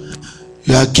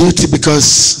 You are guilty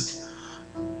because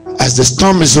as the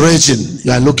storm is raging,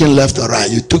 you are looking left or right.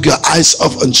 You took your eyes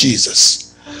off on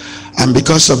Jesus. And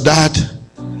because of that,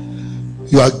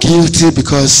 you are guilty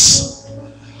because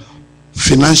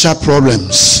financial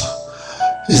problems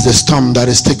is the storm that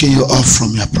is taking you off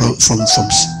from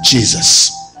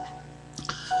Jesus.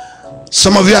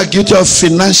 Some of you are guilty of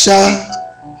financial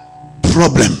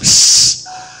problems.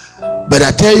 But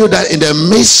I tell you that in the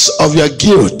midst of your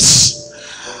guilt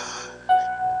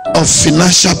of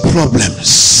financial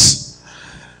problems,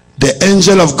 the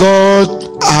angel of God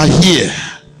are here.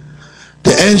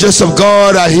 The angels of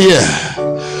God are here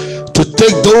to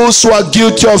take those who are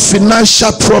guilty of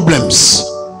financial problems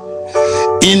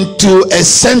into a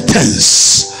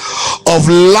sentence of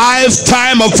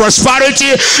lifetime of prosperity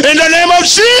in the name of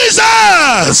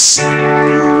Jesus.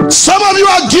 Some of you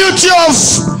are guilty of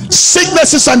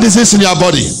sicknesses and disease in your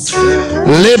body.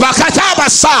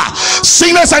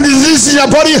 Sickness and disease in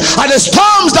your body are the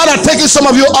storms that are taking some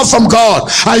of you off from God,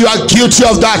 and you are guilty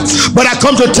of that. But I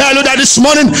come to tell you that this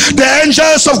morning the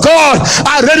angels of God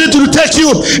are ready to take you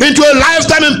into a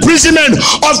lifetime imprisonment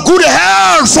of good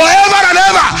health forever and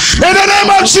ever in the name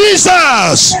of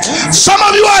Jesus. Some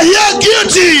of you are here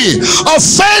guilty of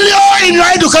failure in your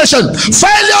education,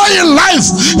 failure in life.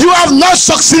 You have not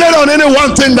succeeded on any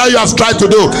one thing that you have tried to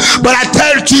do. But I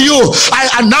tell to you,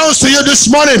 I announce to you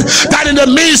this morning that in the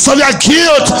midst of your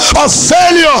guilt of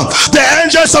failure, the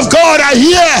angels of God are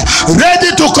here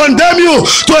ready to condemn you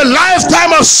to a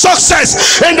lifetime of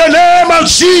success in the name of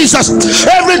Jesus.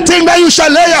 Everything that you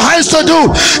shall lay your hands to do,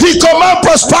 He commands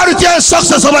prosperity and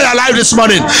success over your life this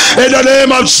morning in the name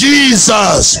of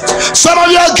Jesus. Some of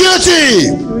you are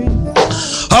guilty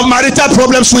of marital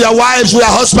problems with your wives, with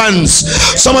your husbands.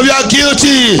 Some of you are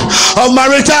guilty of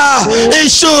marital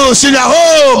issues in your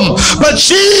home. But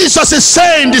Jesus is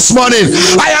saying this morning,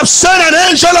 I have sent an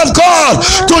angel of God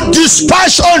to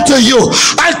dispatch unto you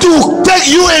and to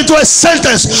take you into a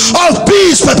sentence of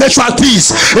peace, perpetual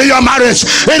peace in your marriage.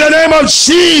 In the name of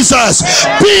Jesus.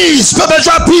 Peace,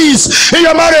 perpetual peace in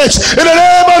your marriage. In the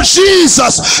name of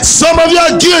Jesus. Some of you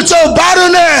are guilty of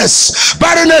barrenness.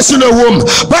 Barrenness in the womb.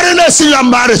 Barrenness in your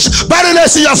marriage.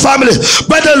 Barrenness in your family.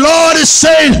 But the Lord is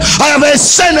saying, I have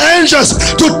sent angels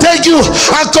to take you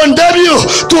and condemn you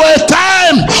to a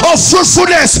time of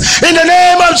fruitfulness in the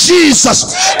name of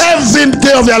Jesus. Every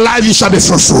day of your life you shall be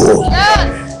fruitful.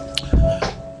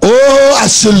 Oh,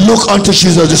 as you look unto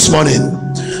Jesus this morning,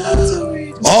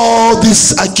 all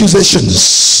these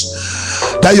accusations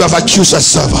that you have accused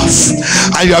yourself of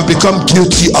and you have become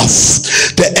guilty of,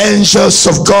 the angels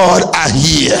of God are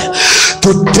here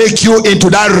to take you into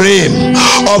that realm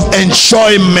of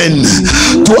enjoyment,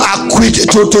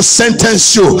 to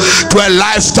sentence you to a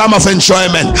lifetime of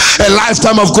enjoyment, a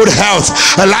lifetime of good health,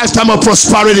 a lifetime of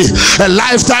prosperity, a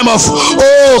lifetime of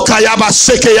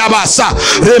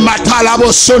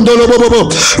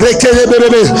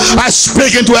I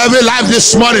speak into every life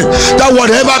this morning that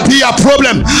whatever be a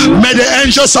problem, may the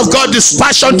angels of God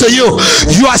dispatch unto you.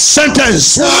 You are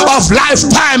sentenced of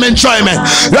lifetime enjoyment.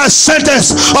 You are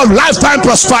sentenced of lifetime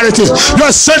prosperity. You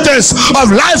are sentenced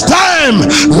of lifetime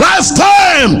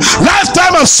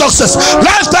of success,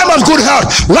 lifetime of good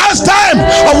health, lifetime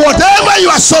of whatever you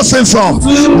are suffering from.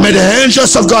 May the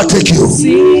angels of God take you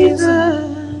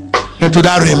into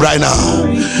that realm right now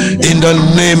in the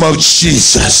name of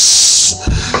Jesus.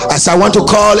 As I want to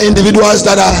call individuals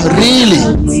that are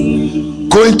really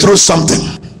going through something,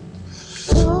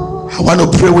 I want to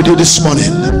pray with you this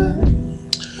morning.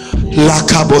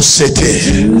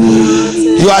 Lakabosete.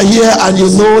 You are here and you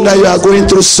know that you are going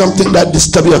through something that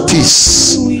disturbs your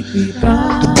peace,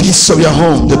 the peace of your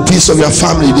home, the peace of your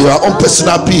family, your own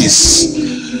personal peace.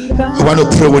 I want to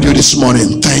pray with you this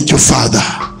morning. Thank you, Father.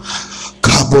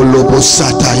 I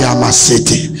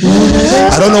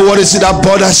don't know what is it that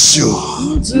bothers you,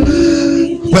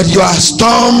 but your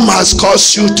storm has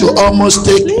caused you to almost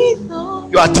take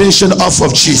your attention off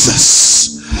of Jesus.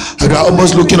 And you are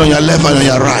almost looking on your left and on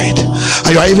your right, and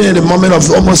you are even in the moment of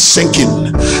almost sinking.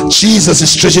 Jesus is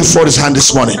stretching forth his hand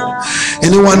this morning.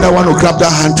 Anyone that want to grab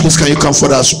that hand, please can you come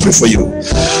forward as we pray for you.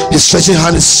 He's stretching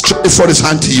forth his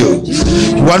hand to you.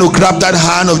 You want to grab that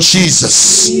hand of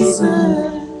Jesus.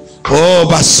 Oh,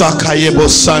 basaka yebo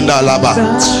sanda laba.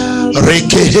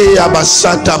 Rekehe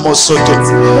abasata mosoto.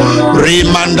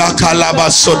 Rimanda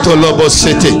kalaba soto lobo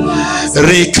sete.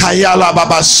 Rekayala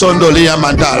baba sondo liya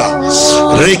mandala.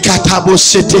 Rekatabo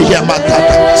sete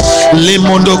yamatata.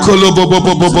 Limondo kolobo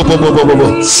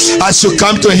bobo. As you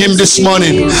come to him this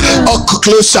morning,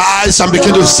 close your eyes and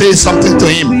begin to say something to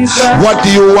him. What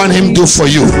do you want him to do for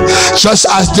you? Just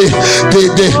as the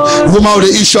woman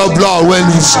with the issue of blood, when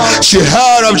she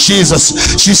heard of Jesus,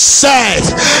 she said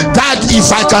that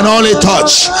if I can only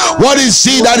touch, what is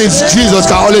it that if Jesus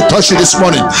can only touch you this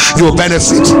morning, you will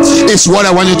benefit? It's what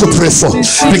I want you to pray for.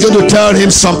 Begin to tell him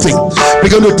something.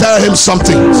 Begin to tell him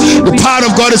something. The power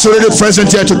of God is already present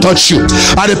here to touch you.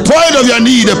 At the point of your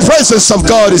need, the presence of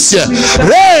God is here.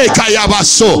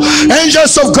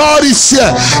 Angels of God is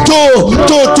here to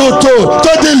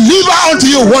deliver unto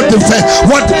you what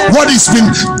is been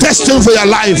destined for your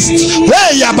life.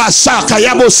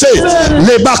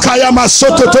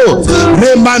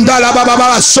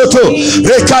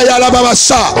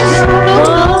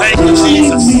 Thank you,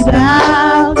 Jesus.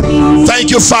 Thank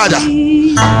you, Father.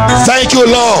 Thank you,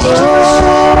 Lord.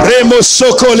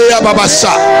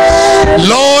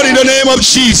 Lord, in the name of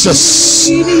Jesus,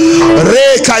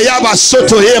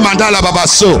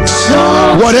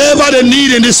 whatever the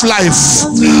need in this life,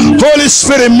 Holy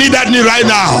Spirit, meet that need right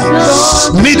now.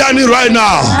 Meet that need right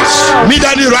now. Meet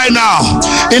that need right now.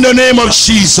 In the name of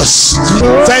Jesus.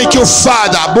 Thank you,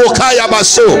 Father.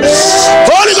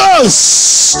 Holy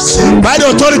Ghost, by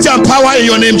the authority and power in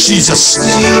your name, Jesus,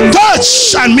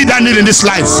 touch and meet that need in this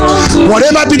life.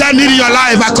 Whatever be that need in your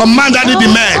life, I command that it be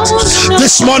met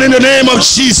this morning in the name of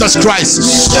Jesus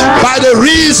Christ. By the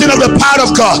reason of the power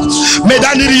of God, may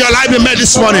that need in your life be met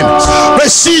this morning.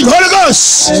 Receive, Holy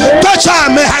Ghost, touch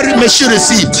her, may she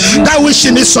receive that which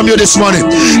she needs from you this morning.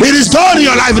 It is done in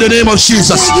your life in the name of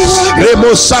Jesus.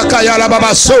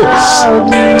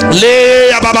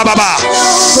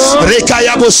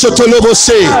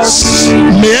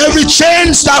 May every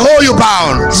chains that hold you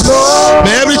bound,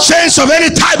 may every chains of any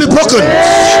type be broken.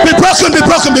 Be broken, be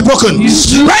broken, be broken.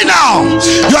 Right now,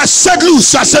 you are set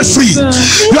loose, you are set free.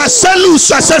 You are set loose,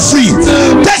 you are set free.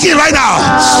 Take it right now.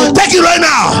 Take it right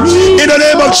now. In the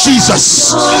name of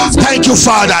Jesus. Thank you,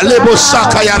 Father.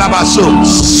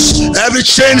 Every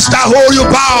chains that hold you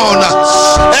bound,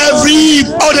 every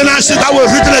ordinance that was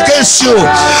written against you,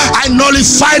 I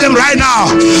nullify them right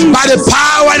now by the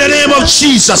power in the name of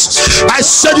Jesus. I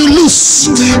set you loose.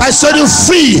 I set you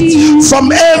free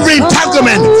from every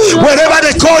entanglement. Wherever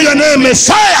they call your name, may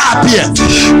fire appear.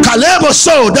 Kalebo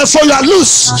so, therefore you are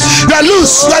loose. You are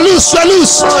loose. You are loose. You are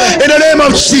loose. In the name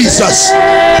of Jesus.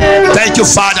 Thank you,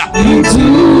 Father.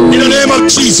 In the name of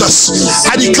Jesus,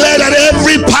 I declare that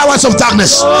every powers of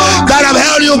darkness that have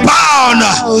held you bound,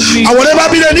 and whatever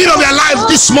be the need of your life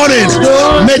this morning,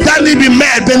 may that need be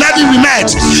met. May that need be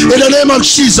met. In the name of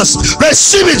Jesus,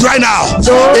 receive it right now.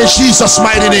 In Jesus'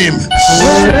 mighty name.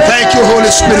 Thank you,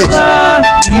 Holy Spirit.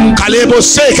 Kalebo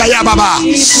se kaya baba.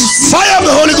 Fire of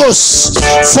the Holy Ghost.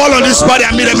 Fall on this body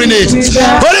and meet every need.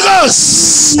 Holy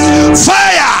Ghost.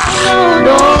 Fire.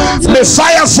 May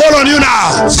fire fall on you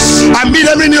now and meet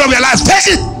every need of your life. Take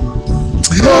it.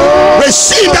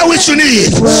 Receive that which you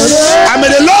need, and may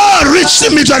the Lord reach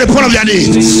me to the point of your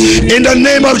need. In the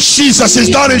name of Jesus, it's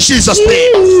done in Jesus'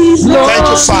 name. Thank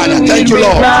you, Father. Thank you,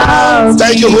 Lord.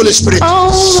 Thank you, Holy Spirit.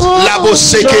 Labo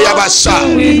seke yabasa,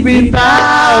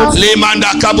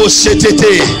 lemanda kabo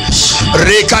setete,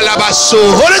 rekalabaso.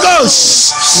 Holy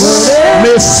Ghost,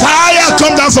 may fire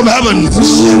come down from heaven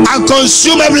and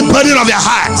consume every burden of your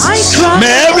heart.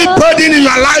 May every burden in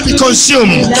your life be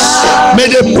consumed. May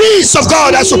the peace of God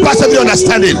that surpasses every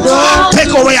understanding take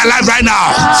over your life right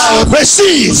now.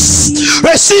 Receive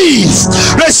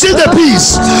the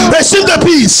peace, receive the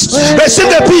peace, receive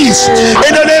the peace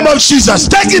in the name of Jesus.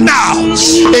 Take it now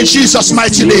in Jesus'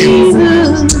 mighty name.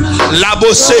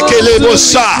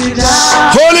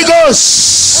 Holy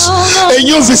Ghost, a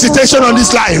new visitation on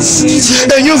this life,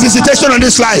 a new visitation on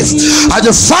this life. As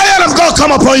the fire of God come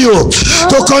upon you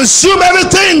to consume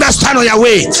everything that stands on your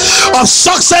way of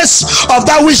success, of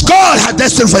that which God has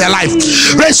destined for your life.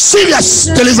 Receive your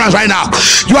deliverance right now.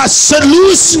 You are set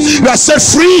loose, you are set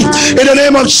free in the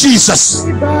name of Jesus.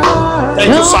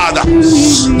 Thank you, Father.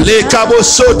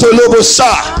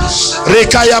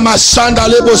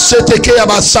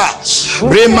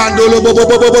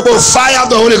 Fire of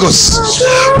the Holy Ghost,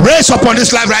 raise upon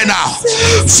this life right now.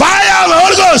 Fire of the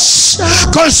Holy Ghost,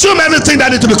 consume everything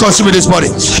that needs to be consumed in this body.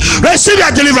 Receive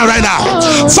your deliverance right now.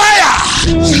 Fire,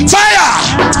 fire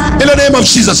in the name of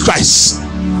Jesus Christ.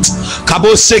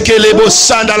 Holy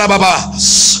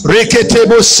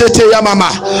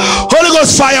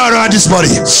Ghost fire around this body.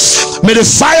 May the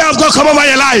fire of God come over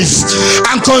your life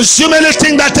and consume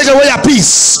anything that take away your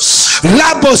peace. Anything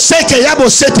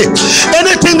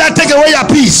that take away your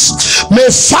peace, may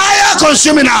fire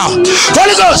consume it now.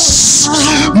 Holy Ghost,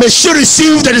 may she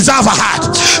receive the desire of her heart.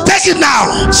 Take it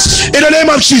now in the name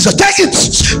of Jesus. Take it,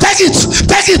 take it,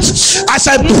 take it. As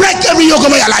I break every yoke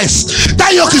over your life,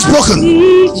 that yoke is broken.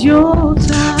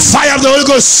 Fire of the Holy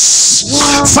Ghost,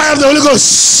 fire of the Holy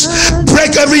Ghost,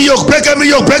 break every yoke, break every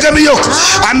yoke, break every yoke,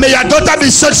 and may your daughter be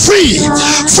set free,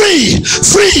 free,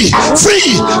 free,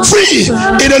 free, free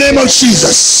in the name of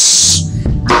Jesus.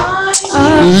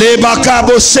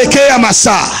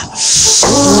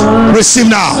 Receive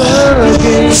now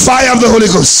fire of the Holy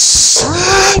Ghost.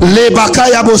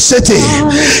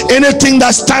 Anything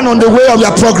that stand on the way of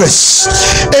your progress,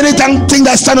 anything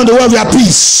that stand on the way of your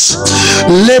peace,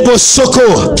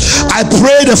 I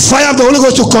pray the fire of the Holy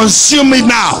Ghost to consume it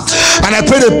now, and I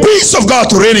pray the peace of God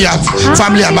to reign in your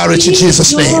family and marriage in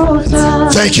Jesus' name.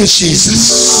 Thank you,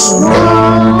 Jesus.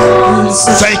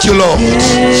 Thank you, Lord.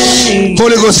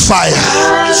 Holy Ghost fire,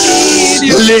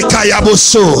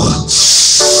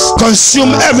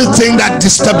 consume everything that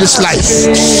disturbs this life.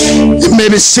 It may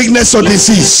be sickness or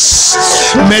disease.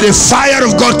 May the fire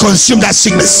of God consume that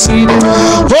sickness.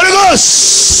 Holy Ghost,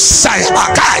 take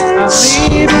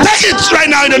it right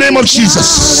now in the name of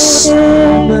Jesus.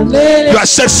 You are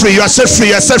set free. You are set free.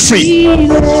 You are set free.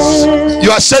 You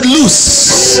are set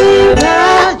loose.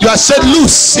 You are set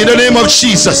loose in the name of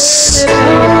Jesus.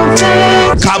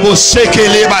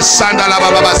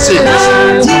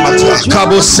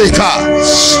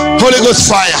 Holy Ghost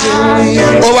fire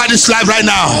over this life right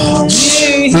now.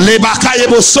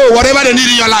 Whatever they need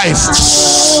in your life,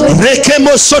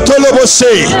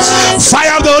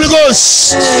 fire of the Holy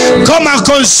Ghost, come and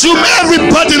consume every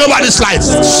burden over this life.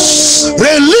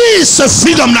 Release the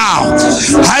freedom now.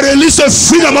 I release the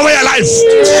freedom over your life.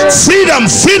 Freedom,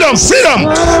 freedom, freedom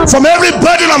from every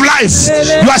burden of life.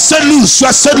 You are set loose. You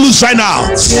are set loose right now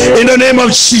in the name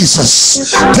of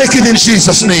Jesus. Take it in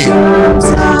Jesus' name.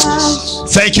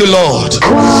 Thank you, Lord.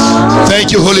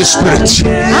 Thank you, Holy Spirit.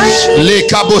 May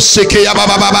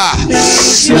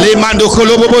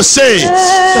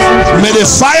the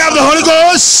fire of the Holy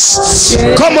Ghost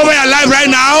come over your life right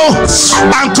now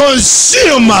and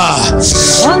consume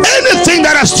anything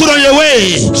that has stood on your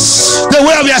way, the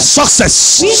way of your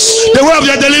success, the way of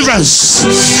your deliverance.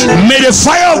 May the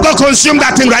fire of God consume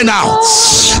that thing right now,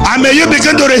 and may you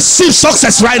begin to receive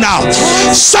success right now.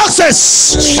 Success,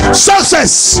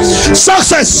 success,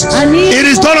 success. It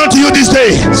is done unto you this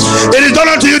day. It is done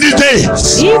unto you this day.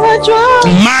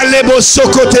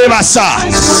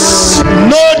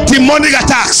 No demonic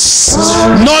attacks,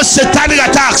 no satanic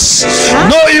attacks,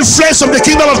 no influence of the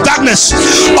kingdom of darkness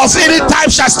of any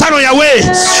type shall stand on your way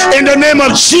in the name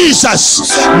of Jesus.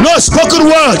 No spoken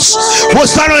words will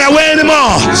stand on your way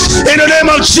anymore in the name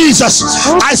of Jesus.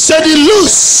 I said it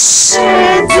loose,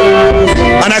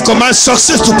 and I command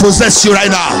success to possess you right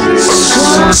now.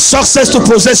 Success to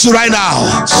possess bless you right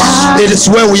now. It is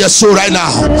well with your soul right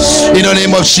now. In the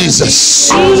name of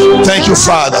Jesus. Thank you,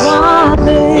 Father.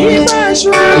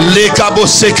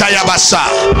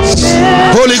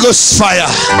 Holy Ghost fire,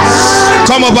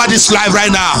 come over this life right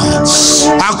now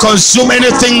and consume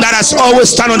anything that has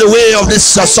always stand on the way of this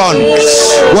son.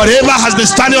 Whatever has been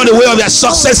standing on the way of your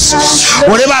success,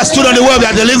 whatever has stood on the way of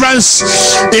your deliverance,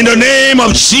 in the name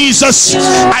of Jesus,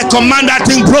 I command that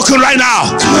thing broken right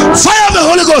now. Fire of the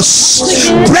Holy Ghost,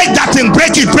 break that thing,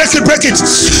 break it, break it, break it.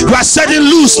 You are setting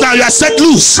loose now. You are set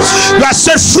loose. You are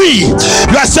set free.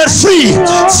 You are set free.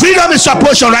 Freedom is your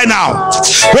portion right now.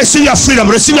 Receive your freedom.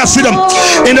 Receive your freedom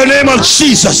in the name of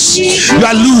Jesus. You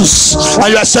are loose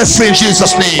and you are set free in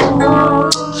Jesus' name.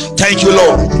 Thank you,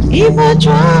 Lord.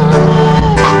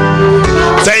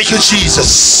 Thank you,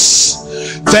 Jesus.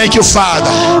 Thank you, Father.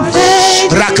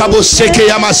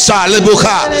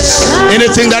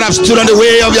 Anything that have stood on the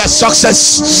way of your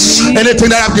success,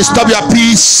 anything that have disturbed your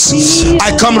peace,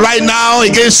 I come right now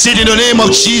against it in the name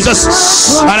of Jesus,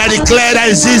 and I declare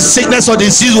that disease, sickness or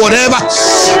disease, whatever.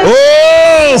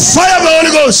 Oh, fire of the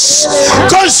Holy Ghost,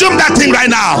 consume that thing right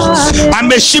now, and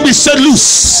may she be set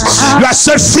loose. You are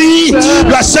set free.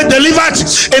 You are set delivered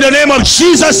in the name of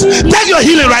Jesus. Take your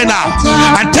healing right now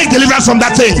and take deliverance from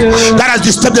that thing that has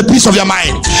disturbed the peace of your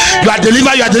mind. You are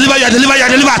delivered. You are delivered. You are delivered. You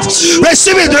are delivered.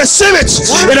 Receive it. Receive it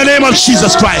in the name of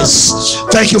Jesus Christ.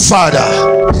 Thank you, Father.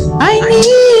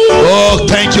 Oh,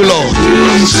 thank you, Lord.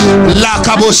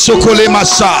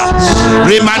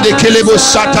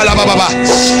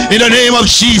 In the name of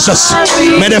Jesus,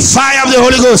 may the fire of the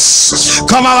Holy Ghost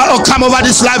come over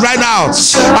this life right now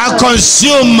and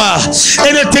consume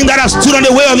anything that has stood on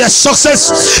the way of your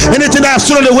success, anything that has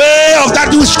stood on the way of that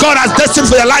which God has destined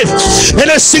for your life,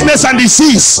 any sickness and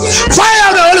disease. Fire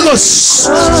of the Holy Ghost,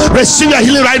 receive your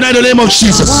healing right now in the name of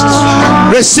Jesus.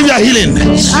 Receive your healing.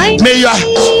 May your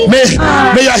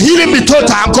healing be total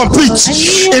and complete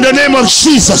in the name of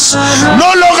Jesus.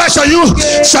 No longer shall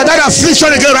that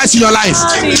affliction again rise in your life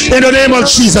in the name of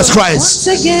Jesus Christ.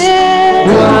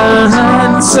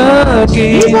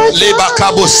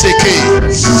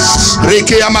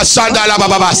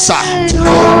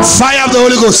 Fire of the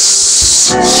Holy Ghost,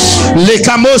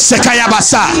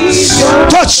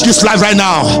 touch this life right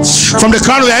now, from the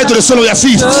crown of your head to the sole of your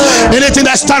feet. Anything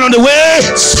that stand on the way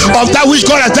of that which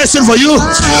God has destined for you,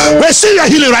 receive your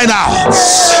healing right now.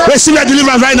 Receive your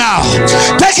deliverance right now.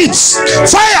 Take it.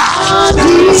 Fire.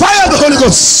 Fire of the Holy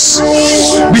Ghost.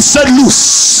 Be set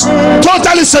loose.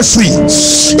 Totally set free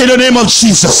in the name of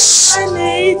Jesus.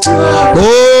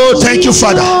 Oh, thank you,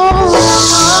 Father.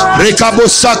 In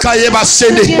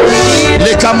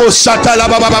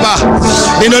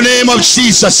the name of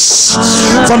Jesus,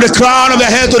 from the crown of your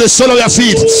head to the sole of your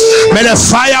feet, may the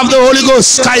fire of the Holy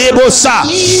Ghost, may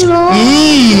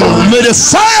the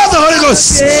fire of the Holy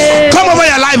Ghost come over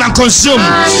your life and consume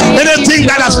anything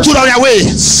that has stood on your way.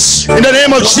 In the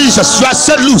name of Jesus, you are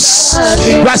set loose.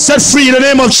 You are set free in the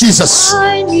name of Jesus.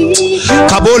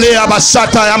 Kabole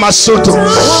abasata yamasoto.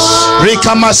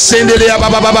 Rika masendele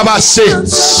ababababase.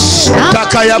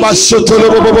 Takaya basoto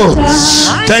lobobobo.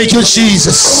 Thank you,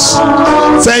 Jesus.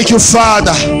 Thank you,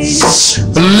 Father.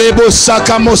 Lebo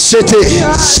sakamosete.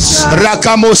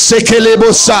 Rakamoseke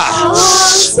lebosa.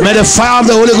 May the fire of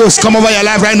the Holy Ghost come over your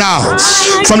life right now,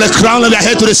 from the crown of your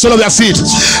head to the sole of your feet.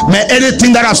 May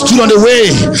anything that has stood on the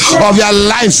way of your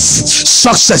life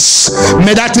success,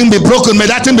 may that thing be broken.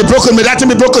 May that thing be broken. May that thing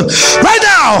be broken right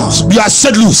now. You are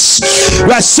set loose.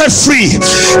 You are set free.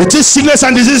 It is sickness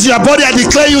and disease in your body. I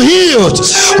declare you healed.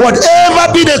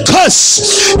 Whatever be the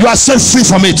curse, you are set free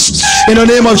from it in the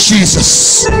name of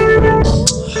Jesus.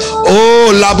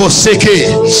 Oh,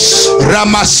 laboseke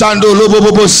ramasando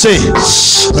lobobobose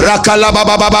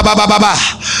rakalababababababa.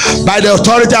 By the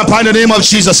authority and power in the name of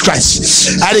Jesus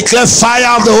Christ, I declare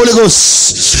fire of the Holy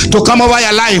Ghost to come over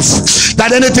your life.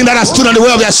 That anything that has stood on the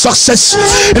way of your success,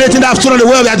 anything that has stood on the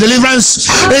way of your deliverance,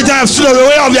 anything that has stood on the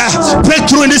way of your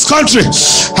breakthrough in this country,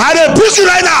 I rebuke you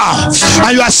right now,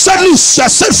 and you are set loose. You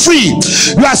are set free.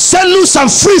 You are set loose and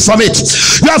free from it.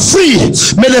 You are free.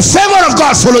 May the favor of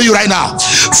God follow you right now.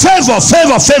 Favor,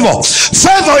 favor, favor,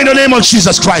 favor in the name of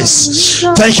Jesus Christ.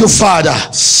 Thank you, Father.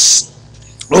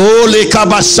 Oh, le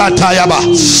kabasata yaba,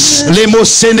 le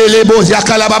mosende lebo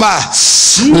yakalababa,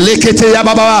 lekete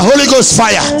yababa. Holy Ghost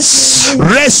fire,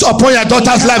 rest upon your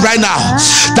daughter's life right now.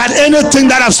 That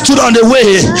anything that has stood on the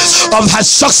way of her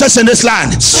success in this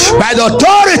land, by the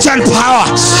authority and power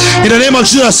in the name of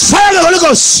Jesus, fire the Holy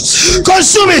Ghost,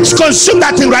 consume it, consume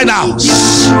that thing right now.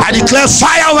 I declare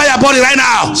fire over your body right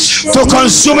now to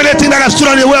consume anything that has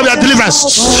stood on the way of your deliverance,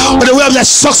 on the way of your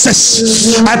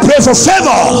success. I pray for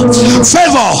favor,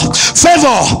 favor.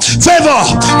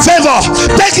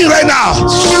 Take it right now.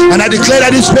 And I declare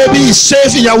that this baby is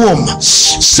safe in your womb.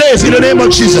 Safe in the name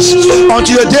of Jesus.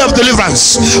 Until your day of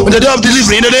deliverance. On the day of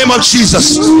delivery. In the name of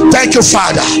Jesus. Thank you,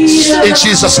 Father. In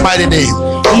Jesus' mighty name.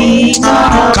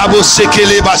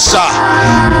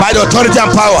 By the authority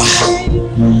and power.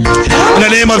 In the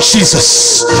name of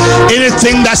Jesus,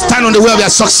 anything that stand on the way of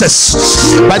your success,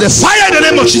 by the fire in the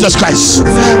name of Jesus Christ,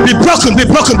 be broken, be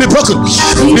broken, be broken,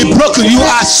 be broken. You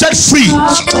are set free.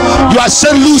 You are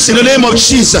set loose in the name of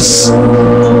Jesus.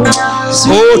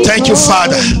 Oh, thank you,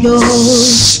 Father.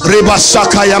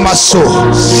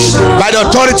 By the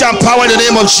authority and power in the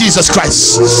name of Jesus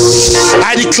Christ,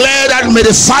 I declare that may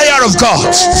the fire of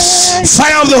God,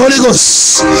 fire of the Holy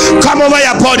Ghost, come over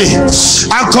your body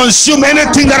and consume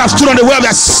anything that has stood on the way of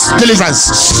your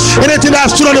deliverance, anything that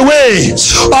has stood on the way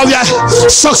of your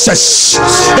success,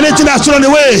 anything that has stood on the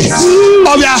way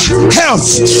of your health.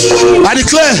 I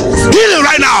declare healing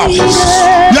right now.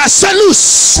 You are set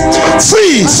loose,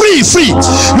 free.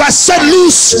 You are set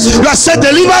loose. You are set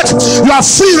delivered. You are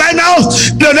free right now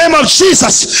in the name of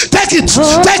Jesus. Take it in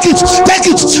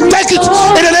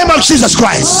the name of Jesus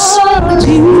Christ.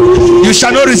 You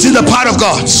shall not receive the power of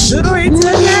God.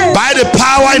 By the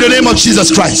power in the name of Jesus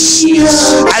Christ,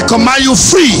 I command you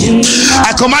free.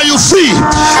 I command you free.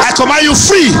 I command you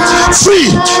free.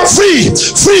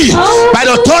 By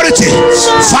the authority,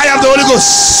 fire of the Holy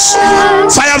Ghost.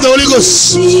 Fire of the Holy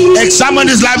Ghost. Examine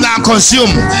this life now and consume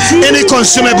any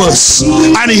consumables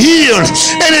and heal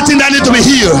anything that needs to be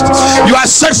healed. You are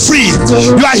set free.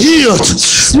 You are healed.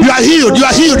 You are healed. You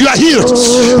are healed. You are healed.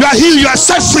 You are healed. You are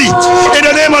set free in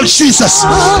the name of Jesus.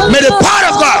 May the power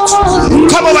of God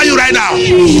come over you right now.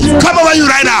 Come over you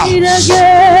right now.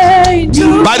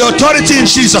 By the authority in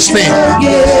Jesus' name.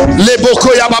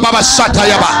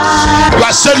 You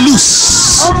are set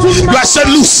loose. You are set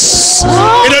loose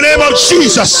in the name of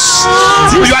Jesus.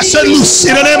 You are set loose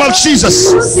in the name of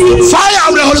Jesus. Fire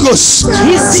of the Holy Ghost.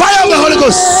 Fire of the Holy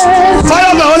Ghost.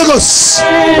 Fire of the Holy Ghost.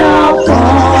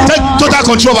 Take total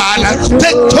control.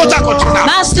 Take total control now.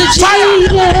 Fire.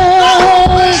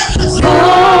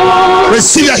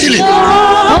 Receive your healing.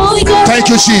 Thank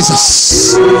you,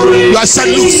 Jesus. You are set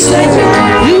loose.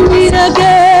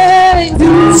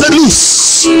 Set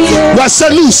loose. You are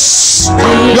set loose.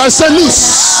 You are set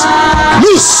loose.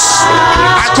 Loose.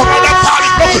 I command that power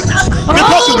be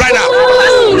broken right now.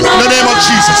 In the name of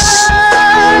Jesus.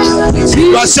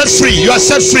 You are set free. You are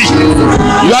set free.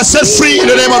 You are set free in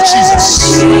the name of Jesus.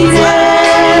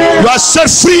 You are set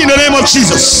free in the name of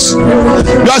Jesus.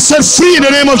 You are set free in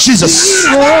the name of Jesus.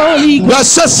 You are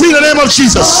set free in the name of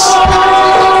Jesus.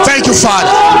 Thank you, Father.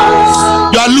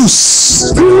 You are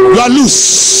loose. You are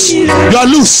loose. You are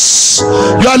loose.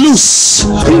 You are loose.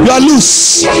 You are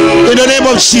loose in the name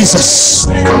of Jesus.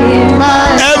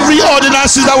 Every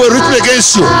ordinances that were written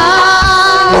against you,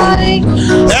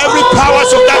 every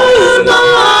powers of darkness,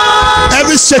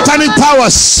 every satanic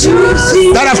powers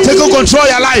that have taken control of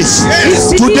your life,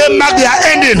 today mark their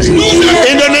ending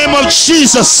in the name of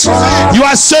Jesus. You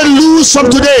are set loose from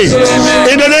today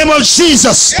in the name of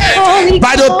Jesus.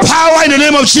 By the power in the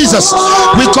name of Jesus,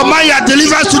 we command your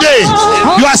deliverance today.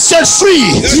 You are set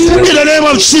free in the name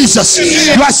of Jesus.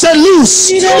 You are set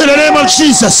loose in the name of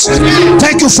Jesus.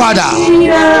 Thank you, Father.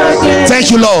 Thank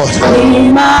you, Lord.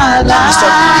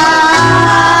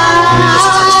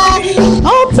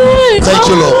 Thank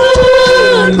you, Lord.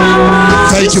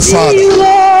 Thank you, Father.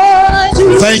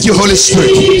 Thank you, Holy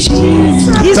Spirit.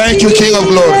 Thank you, King of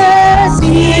Glory.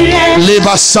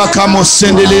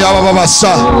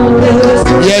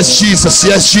 Yes, Jesus.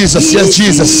 Yes, Jesus. Yes,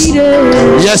 Jesus.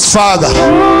 Yes, Father.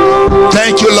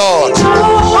 Thank you, Lord.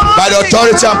 By the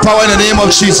authority and power in the name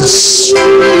of Jesus,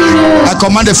 I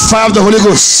command the fire of the Holy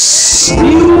Ghost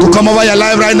to come over your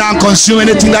life right now and consume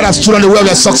anything that has stood on the way of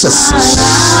your success.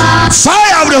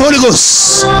 Fire of the Holy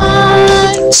Ghost,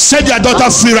 set your daughter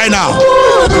free right now.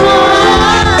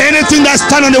 Anything that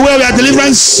stands on the way of your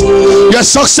deliverance, your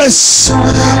success,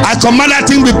 I command that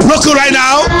thing be broken right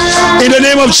now in the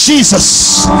name of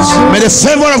Jesus. May the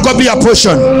favor of God be your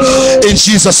portion in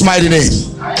Jesus' mighty name.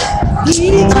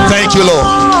 Thank you, Lord.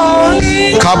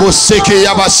 By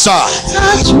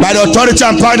the authority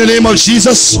and power in the name of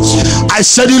Jesus, I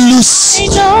set you loose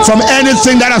from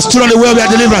anything that has stood on the way of your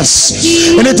deliverance,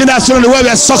 anything that has stood on the way of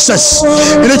your success,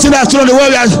 anything that has stood on the way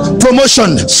of your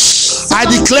promotion. I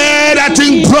declare that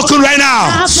thing broken right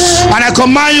now, and I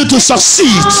command you to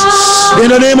succeed in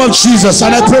the name of Jesus.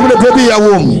 And I pray for the baby in your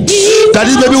womb, that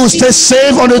this baby will stay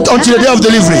safe until the day of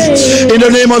delivery in the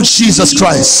name of Jesus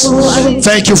Christ.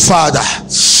 Thank you, Father.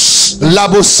 You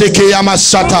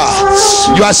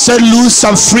are set loose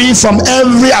and free from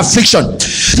every affliction,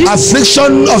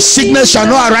 Affliction of sickness shall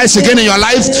not arise again in your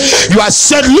life. You are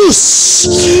set loose.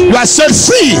 You are set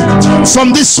free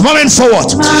from this moment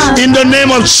forward. In the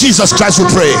name of Jesus Christ we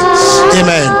pray.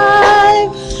 Amen.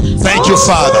 Thank you,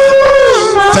 Father.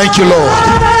 Thank you, Lord.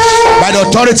 By the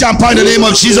authority and power in the name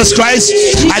of Jesus Christ,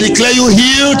 I declare you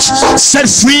healed, set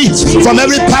free from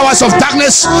every powers of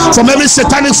darkness, from every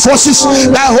satanic forces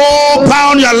that hold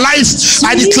bound your life.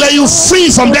 I declare you free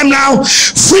from them now.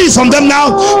 Free from them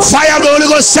now. Fire of the Holy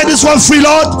Ghost, set this one free,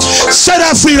 Lord. Set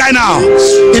her free right now.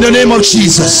 In the name of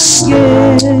Jesus.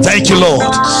 Thank you, Lord.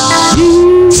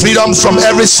 Freedom from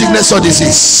every sickness or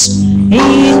disease.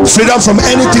 Freedom from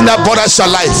anything that bothers your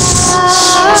life.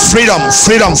 Freedom,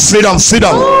 freedom, freedom,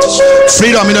 freedom.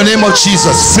 Freedom in the name of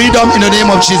Jesus. Freedom in the name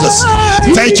of Jesus.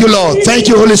 Thank you, Lord. Thank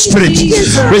you, Holy Spirit.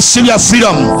 Receive your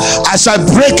freedom as I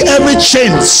break every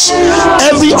chains,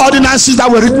 every ordinances that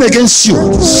were written against you.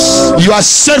 You are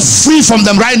set free from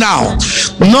them right now.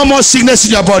 No more sickness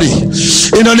in your body.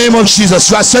 In the name of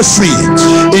Jesus, you are set free.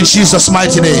 In Jesus'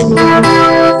 mighty name.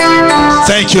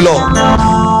 Thank you, Lord.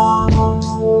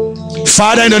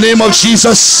 Father, in the name of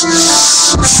Jesus,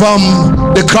 from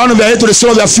the crown of your head to the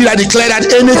sole of your feet, I declare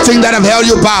that anything that have held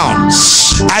you bound,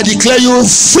 I declare you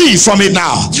free from it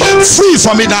now. Free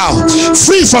from it now.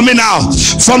 Free from it now.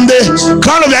 From the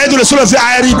crown of your head to the sole of your feet,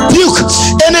 I rebuke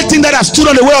anything that has stood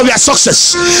on the way of your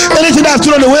success. Anything that has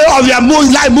stood on the way of your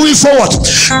life moving forward.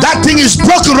 That thing is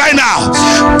broken right now.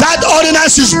 That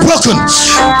ordinance is broken.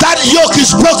 That yoke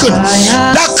is broken.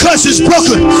 That curse is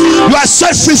broken. You are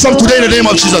set free from today in the name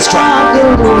of Jesus Christ.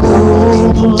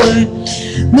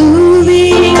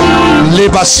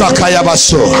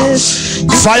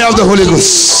 Fire of the Holy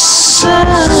Ghost.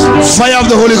 Fire of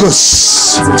the Holy Ghost.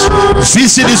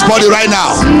 Visit this body right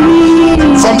now.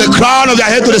 From the crown of your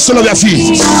head to the sole of your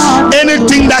feet.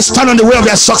 Anything that stands on the way of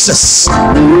your success,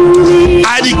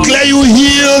 I declare you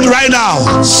healed right now.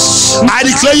 I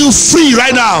declare you free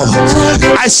right now.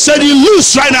 I set you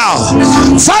loose right now.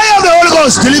 Fire of the Holy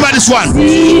Ghost, deliver this one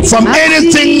from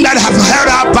anything that have held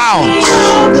her bound.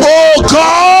 Oh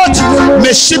God,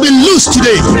 may she be loose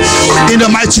today in the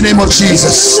mighty name of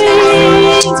Jesus.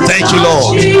 Thank you,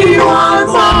 Lord.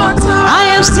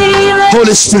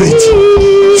 Holy Spirit,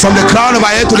 from the crown of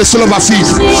our head to the sole of our feet,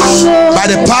 by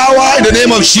the power in the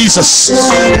name of Jesus,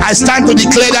 I stand to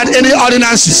declare that any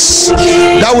ordinances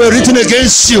that were written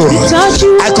against you,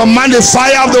 I command the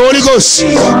fire of the Holy Ghost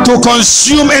to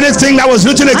consume anything that was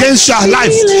written against your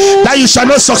life, that you shall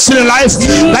not succeed in life,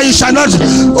 that you shall not,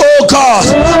 oh God,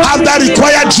 have that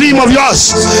required dream of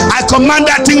yours. I command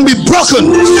that thing be broken,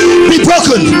 be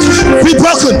broken, be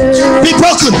broken, be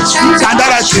broken, and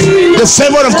that the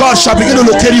favor of God shall begin to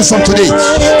locate you from today.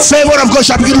 Favor of God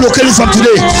shall begin to locate you from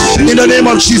today in the name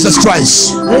of Jesus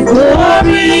Christ.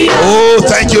 Oh,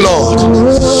 thank you, Lord.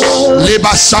 I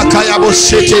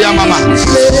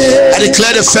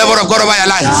declare the favor of God over your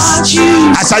life.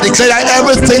 As I declare that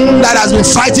everything that has been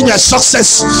fighting your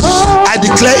success, I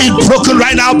declare it broken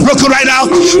right now, broken right now.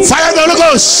 Fire of the Holy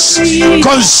Ghost,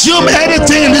 consume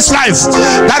anything in this life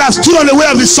that has stood on the way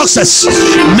of his success.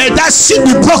 May that seed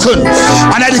be broken,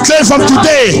 and I declare from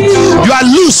today you are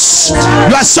loose,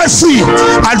 you are set free,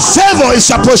 and favor is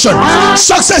your portion,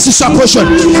 success is your portion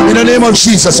in the name of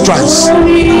Jesus Christ.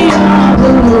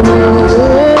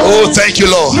 Oh, thank you,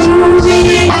 Lord.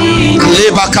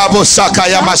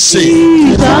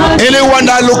 Anyone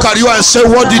that look at you and say,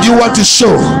 what did you want to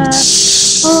show?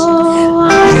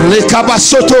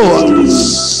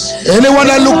 Anyone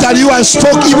that looked at you and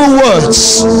spoke evil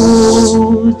words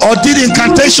or did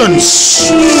incantations,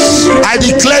 I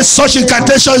declare such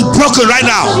incantations broken right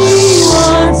now.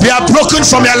 They are broken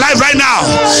from your life right now,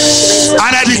 and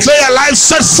I declare your life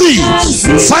set free.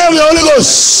 Fire of the Holy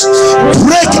Ghost,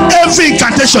 break every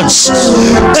incantations,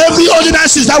 every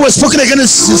ordinances that was spoken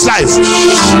against his life,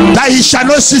 that he shall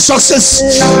not see success,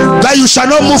 that you shall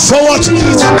not move forward.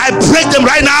 I break them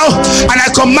right now, and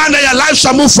I command that your life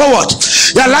shall move forward.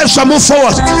 Your life shall move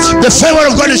forward. The favor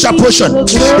of God is your portion.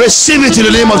 Receive it in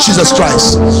the name of Jesus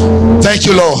Christ. Thank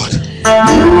you, Lord.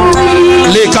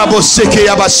 In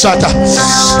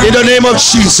the name of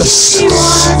Jesus,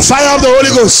 fire of the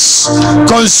Holy Ghost,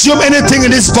 consume anything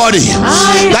in this body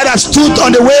that has stood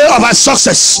on the way of our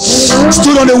success,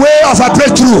 stood on the way of our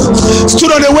breakthrough,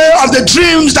 stood on the way of the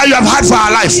dreams that you have had for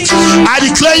our life. I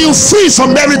declare you free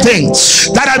from everything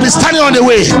that has been standing on the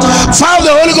way. Fire of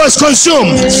the Holy Ghost,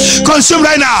 consume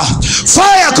right now.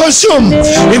 Fire, consume.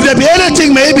 If there be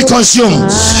anything, may it be consumed.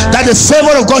 That the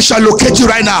favor of God shall locate you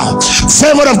right now.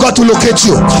 Favor of God to locate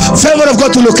you. Favor of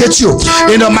God to locate you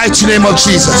in the mighty name of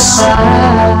Jesus.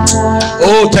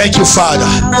 Oh, thank you, Father.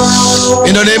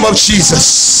 In the name of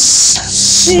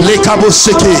Jesus.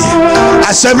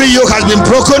 As every yoke has been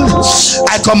broken,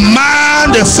 I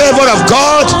command the favor of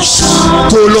God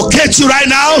to locate you right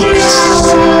now.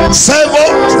 Favor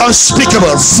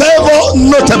unspeakable, favor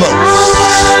notable,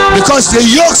 because the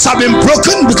yokes have been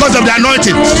broken because of the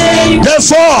anointing.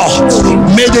 Therefore,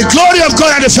 may the glory of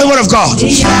God and the favor of God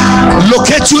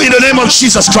locate you in the name of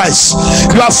Jesus Christ.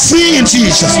 You are free in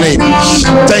Jesus' name.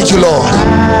 Thank you, Lord.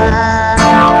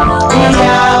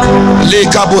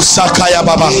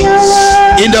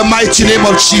 In the mighty name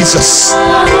of Jesus.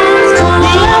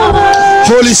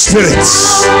 Holy Spirit,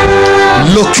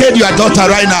 locate your daughter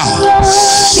right now.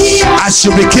 As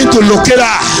you begin to locate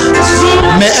her,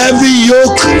 may every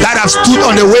yoke that has stood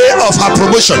on the way of her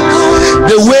promotion,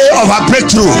 the way of her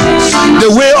breakthrough,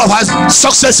 the way of her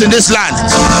success in this land,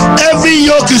 every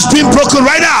yoke is being broken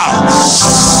right now.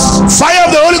 Fire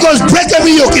of the Holy Ghost, break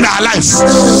every yoke in her life.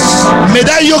 May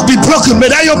that yoke be broken. May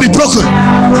that yoke be broken.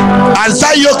 As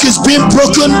that yoke is being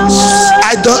broken,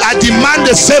 I demand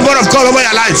the favor of God over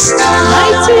your life.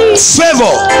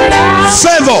 Favor,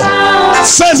 favor,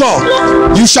 favor.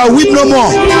 You shall weep no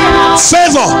more.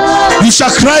 Favor, you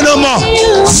shall cry no more.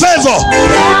 Favor,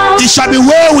 it shall be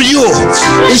well with you.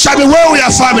 It shall be well with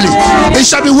your family. It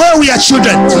shall be well with your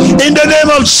children. In the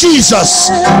name of Jesus,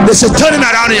 there's a turning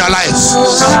around in your life.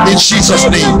 In Jesus'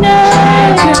 name.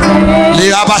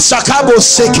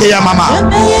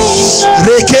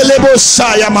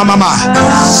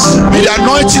 With the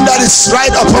anointing that is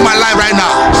right upon my life right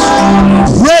now,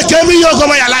 break every yoke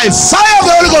over your life. Fire of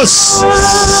the Holy Ghost.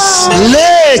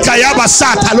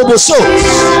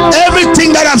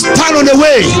 Everything that has stand on the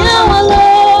way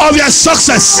of your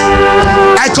success,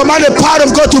 I command the power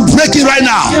of God to break it right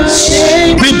now.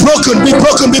 Be broken, be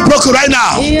broken, be broken right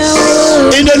now.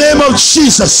 In the name of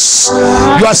Jesus,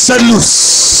 you are set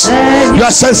loose. You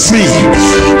are set free.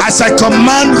 As I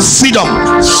command freedom,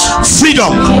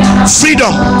 freedom,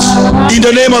 freedom in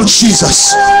the name of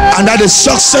Jesus. And that the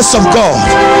success of God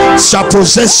shall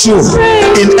possess you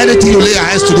in anything you lay your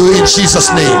hands to do in Jesus'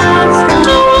 name.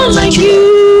 Thank you.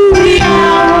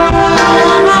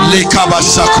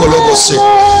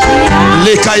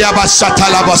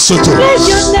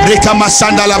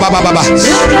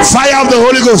 Fire of the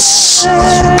Holy Ghost,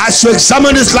 as you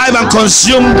examine this life and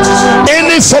consume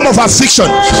any form of affliction,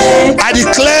 I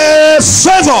declare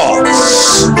favor,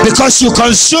 because you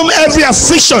consume every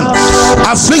affliction.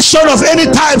 Affliction of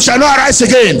any type shall not arise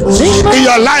again in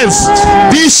your life.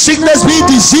 Be sickness, be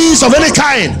disease of any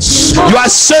kind, you are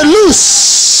set loose.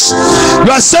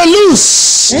 You are set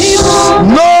loose.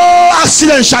 No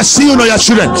accident shall see you nor your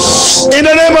children. In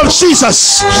the name of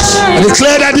Jesus, I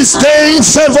declare that this day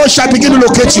favor shall begin to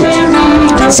locate you.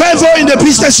 Favor in the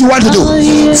business you want to do.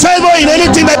 Favor in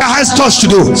anything that your hands touch to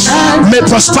do. May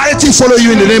prosperity follow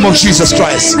you in the name of Jesus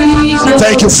Christ.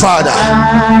 Thank you, Father.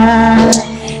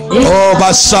 Oh,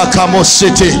 Basaka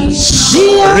Mosete,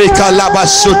 Rika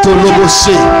Labasoto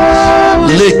Lobose,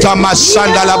 Leka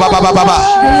Masanda Lababa,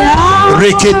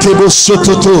 Reketebo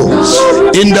Sototo.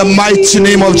 In the mighty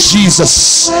name of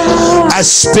Jesus, I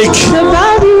speak,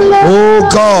 oh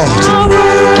God,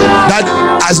 that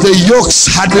as the yokes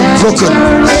had been broken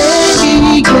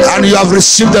and you have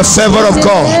received the favor of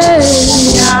God,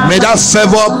 may that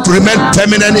favor remain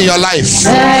permanent in your life.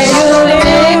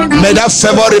 May that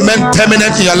favor remain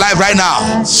permanent in your life right now.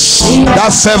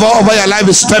 That favor over your life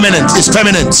is permanent. It's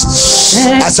permanent.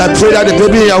 As I pray that the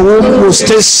baby in your womb will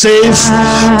stay safe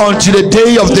until the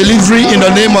day of delivery in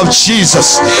the name of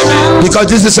Jesus.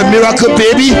 Because this is a miracle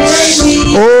baby.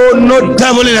 Oh, no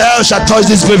devil in hell shall touch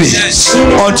this baby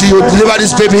until you deliver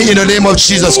this baby in the name of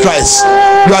Jesus Christ.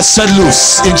 You are set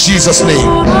loose in Jesus' name.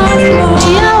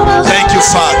 Thank you,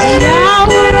 Father.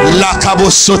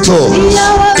 Lakabo Soto.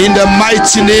 In the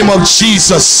mighty name of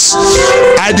Jesus,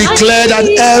 I declare that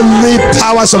every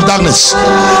powers of darkness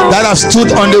that have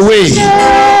stood on the way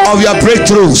of your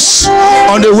breakthroughs,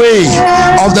 on the way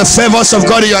of the favors of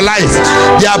God in your life,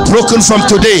 they are broken from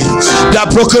today. They are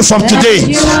broken from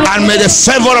today. And may the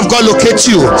favor of God locate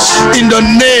you in the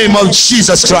name of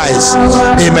Jesus Christ.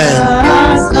 Amen.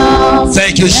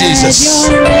 Thank you, Jesus.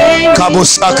 In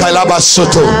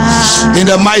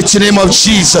the mighty name of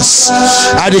Jesus,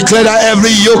 I declare that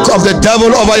every yoke of the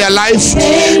devil over your life,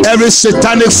 every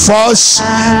satanic force,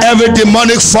 every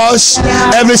demonic force,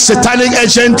 every satanic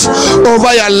agent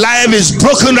over your life is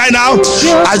broken right now.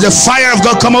 As the fire of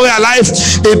God come over your life,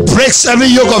 it breaks every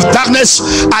yoke of darkness,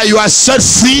 and you are set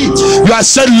free. You are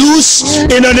set loose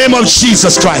in the name of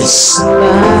Jesus Christ.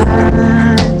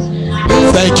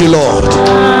 Thank you, Lord.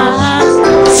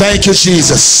 Thank you,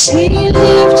 Jesus. We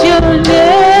lift your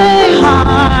name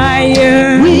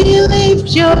higher. We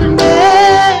lift your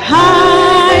name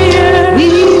higher.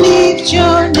 We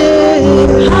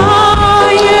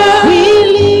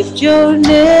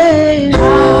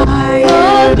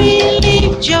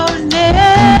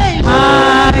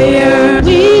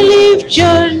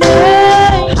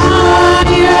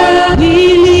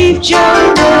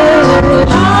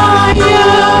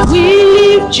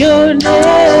lift your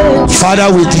name.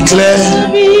 Father, we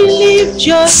declare We lift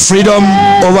your freedom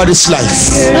over this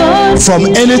life. From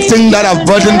anything that have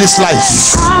burdened this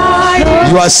life,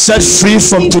 you are set free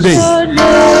from today.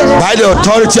 By the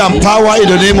authority and power in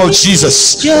the name of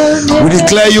Jesus, we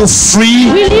declare you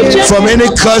free from any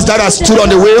curse that has stood on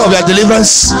the way of your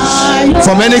deliverance,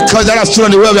 from any curse that has stood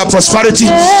on the way of your prosperity.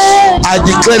 I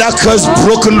declare that curse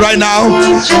broken right now,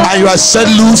 and you are set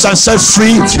loose and set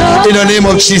free in the name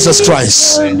of Jesus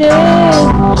Christ.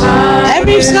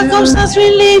 Every circumstance we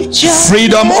lift your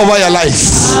Freedom over your life.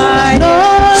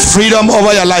 Freedom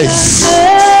over your life.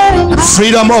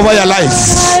 Freedom over your life.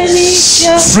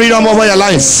 Freedom over your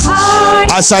life.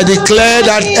 As I declare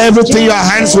that everything your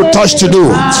hands will touch to do,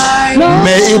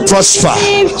 may it prosper.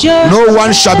 No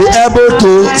one shall be able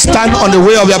to stand on the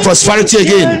way of your prosperity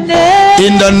again.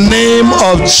 In the name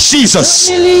of Jesus,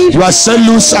 you are set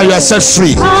loose and you are set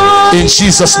free. In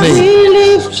Jesus' name. We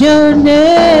lift your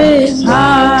name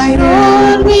high,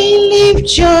 Lord. We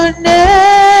lift your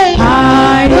name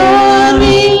high, Lord.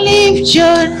 We lift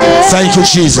your name. Thank you,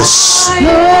 Jesus.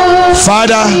 Lord,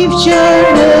 Father, lift your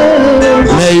name.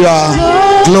 may your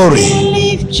glory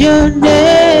Lift your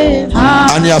name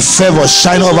high. and your favor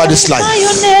shine over this life.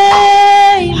 Your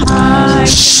name high.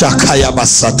 Shakaya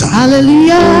Basata.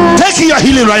 Hallelujah. Taking your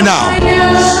healing right now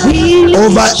We lift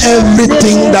over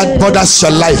everything that bothers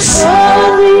your life.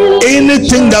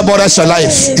 Anything that bothers your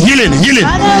life. Healing, healing,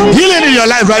 healing in your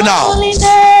life right now.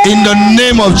 In the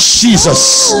name of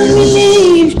Jesus,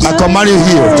 I command you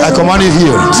healed. I command you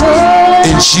healed.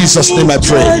 In Jesus' name I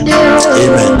pray.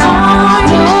 Amen.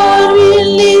 Lord, we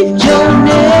lift your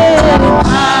name.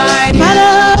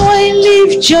 Father, we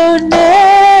lift your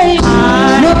name.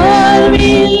 Lord,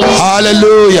 we lift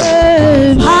Hallelujah.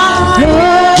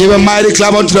 Give a mighty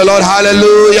clap unto the Lord.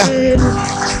 Hallelujah.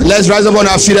 Let's rise up on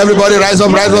our feet. Everybody rise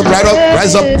up, rise up, rise up,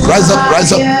 rise up, rise up,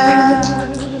 rise up.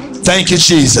 Thank you,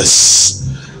 Jesus.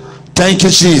 Thank you,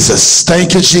 Jesus.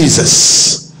 Thank you,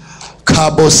 Jesus.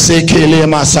 Let's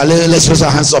raise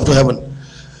our hands up to heaven.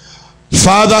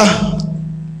 Father,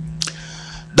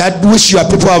 that which your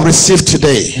people have received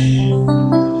today,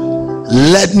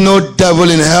 let no devil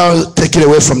in hell take it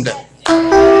away from them.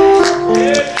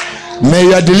 May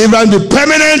your deliverance be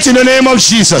permanent in the name of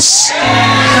Jesus.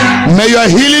 May your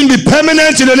healing be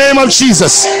permanent in the name of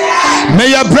Jesus. May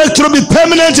your breakthrough be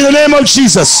permanent in the name of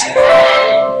Jesus.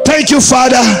 Thank you,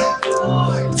 Father.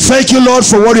 Thank you, Lord,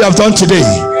 for what you have done today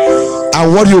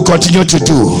and what you will continue to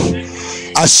do.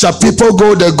 As your people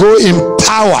go, they go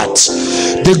empowered.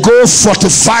 They go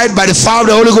fortified by the fire of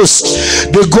the Holy Ghost.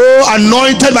 They go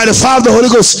anointed by the fire of the Holy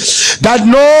Ghost. That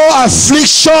no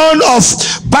affliction of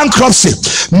bankruptcy,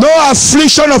 no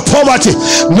affliction of poverty,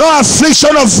 no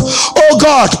affliction of, oh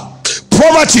God,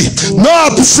 poverty, no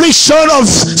affliction of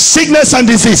sickness and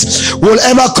disease will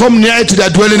ever come near to their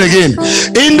dwelling again.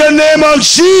 In the name of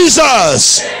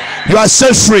Jesus, you are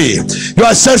set free. You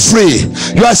are set free.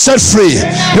 You are set free.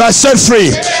 You are set free.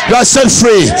 You are set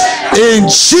free. In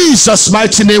Jesus'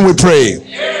 mighty name we pray.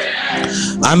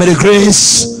 And may the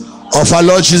grace of our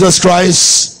Lord Jesus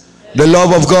Christ, the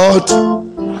love of God,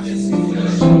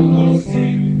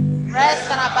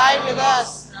 Rest and abide with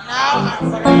us now and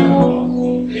forever.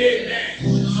 Amen.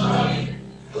 Surely,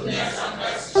 goodness and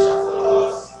mercy shall follow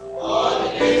us all the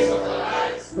days of our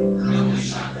lives, and we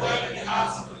shall dwell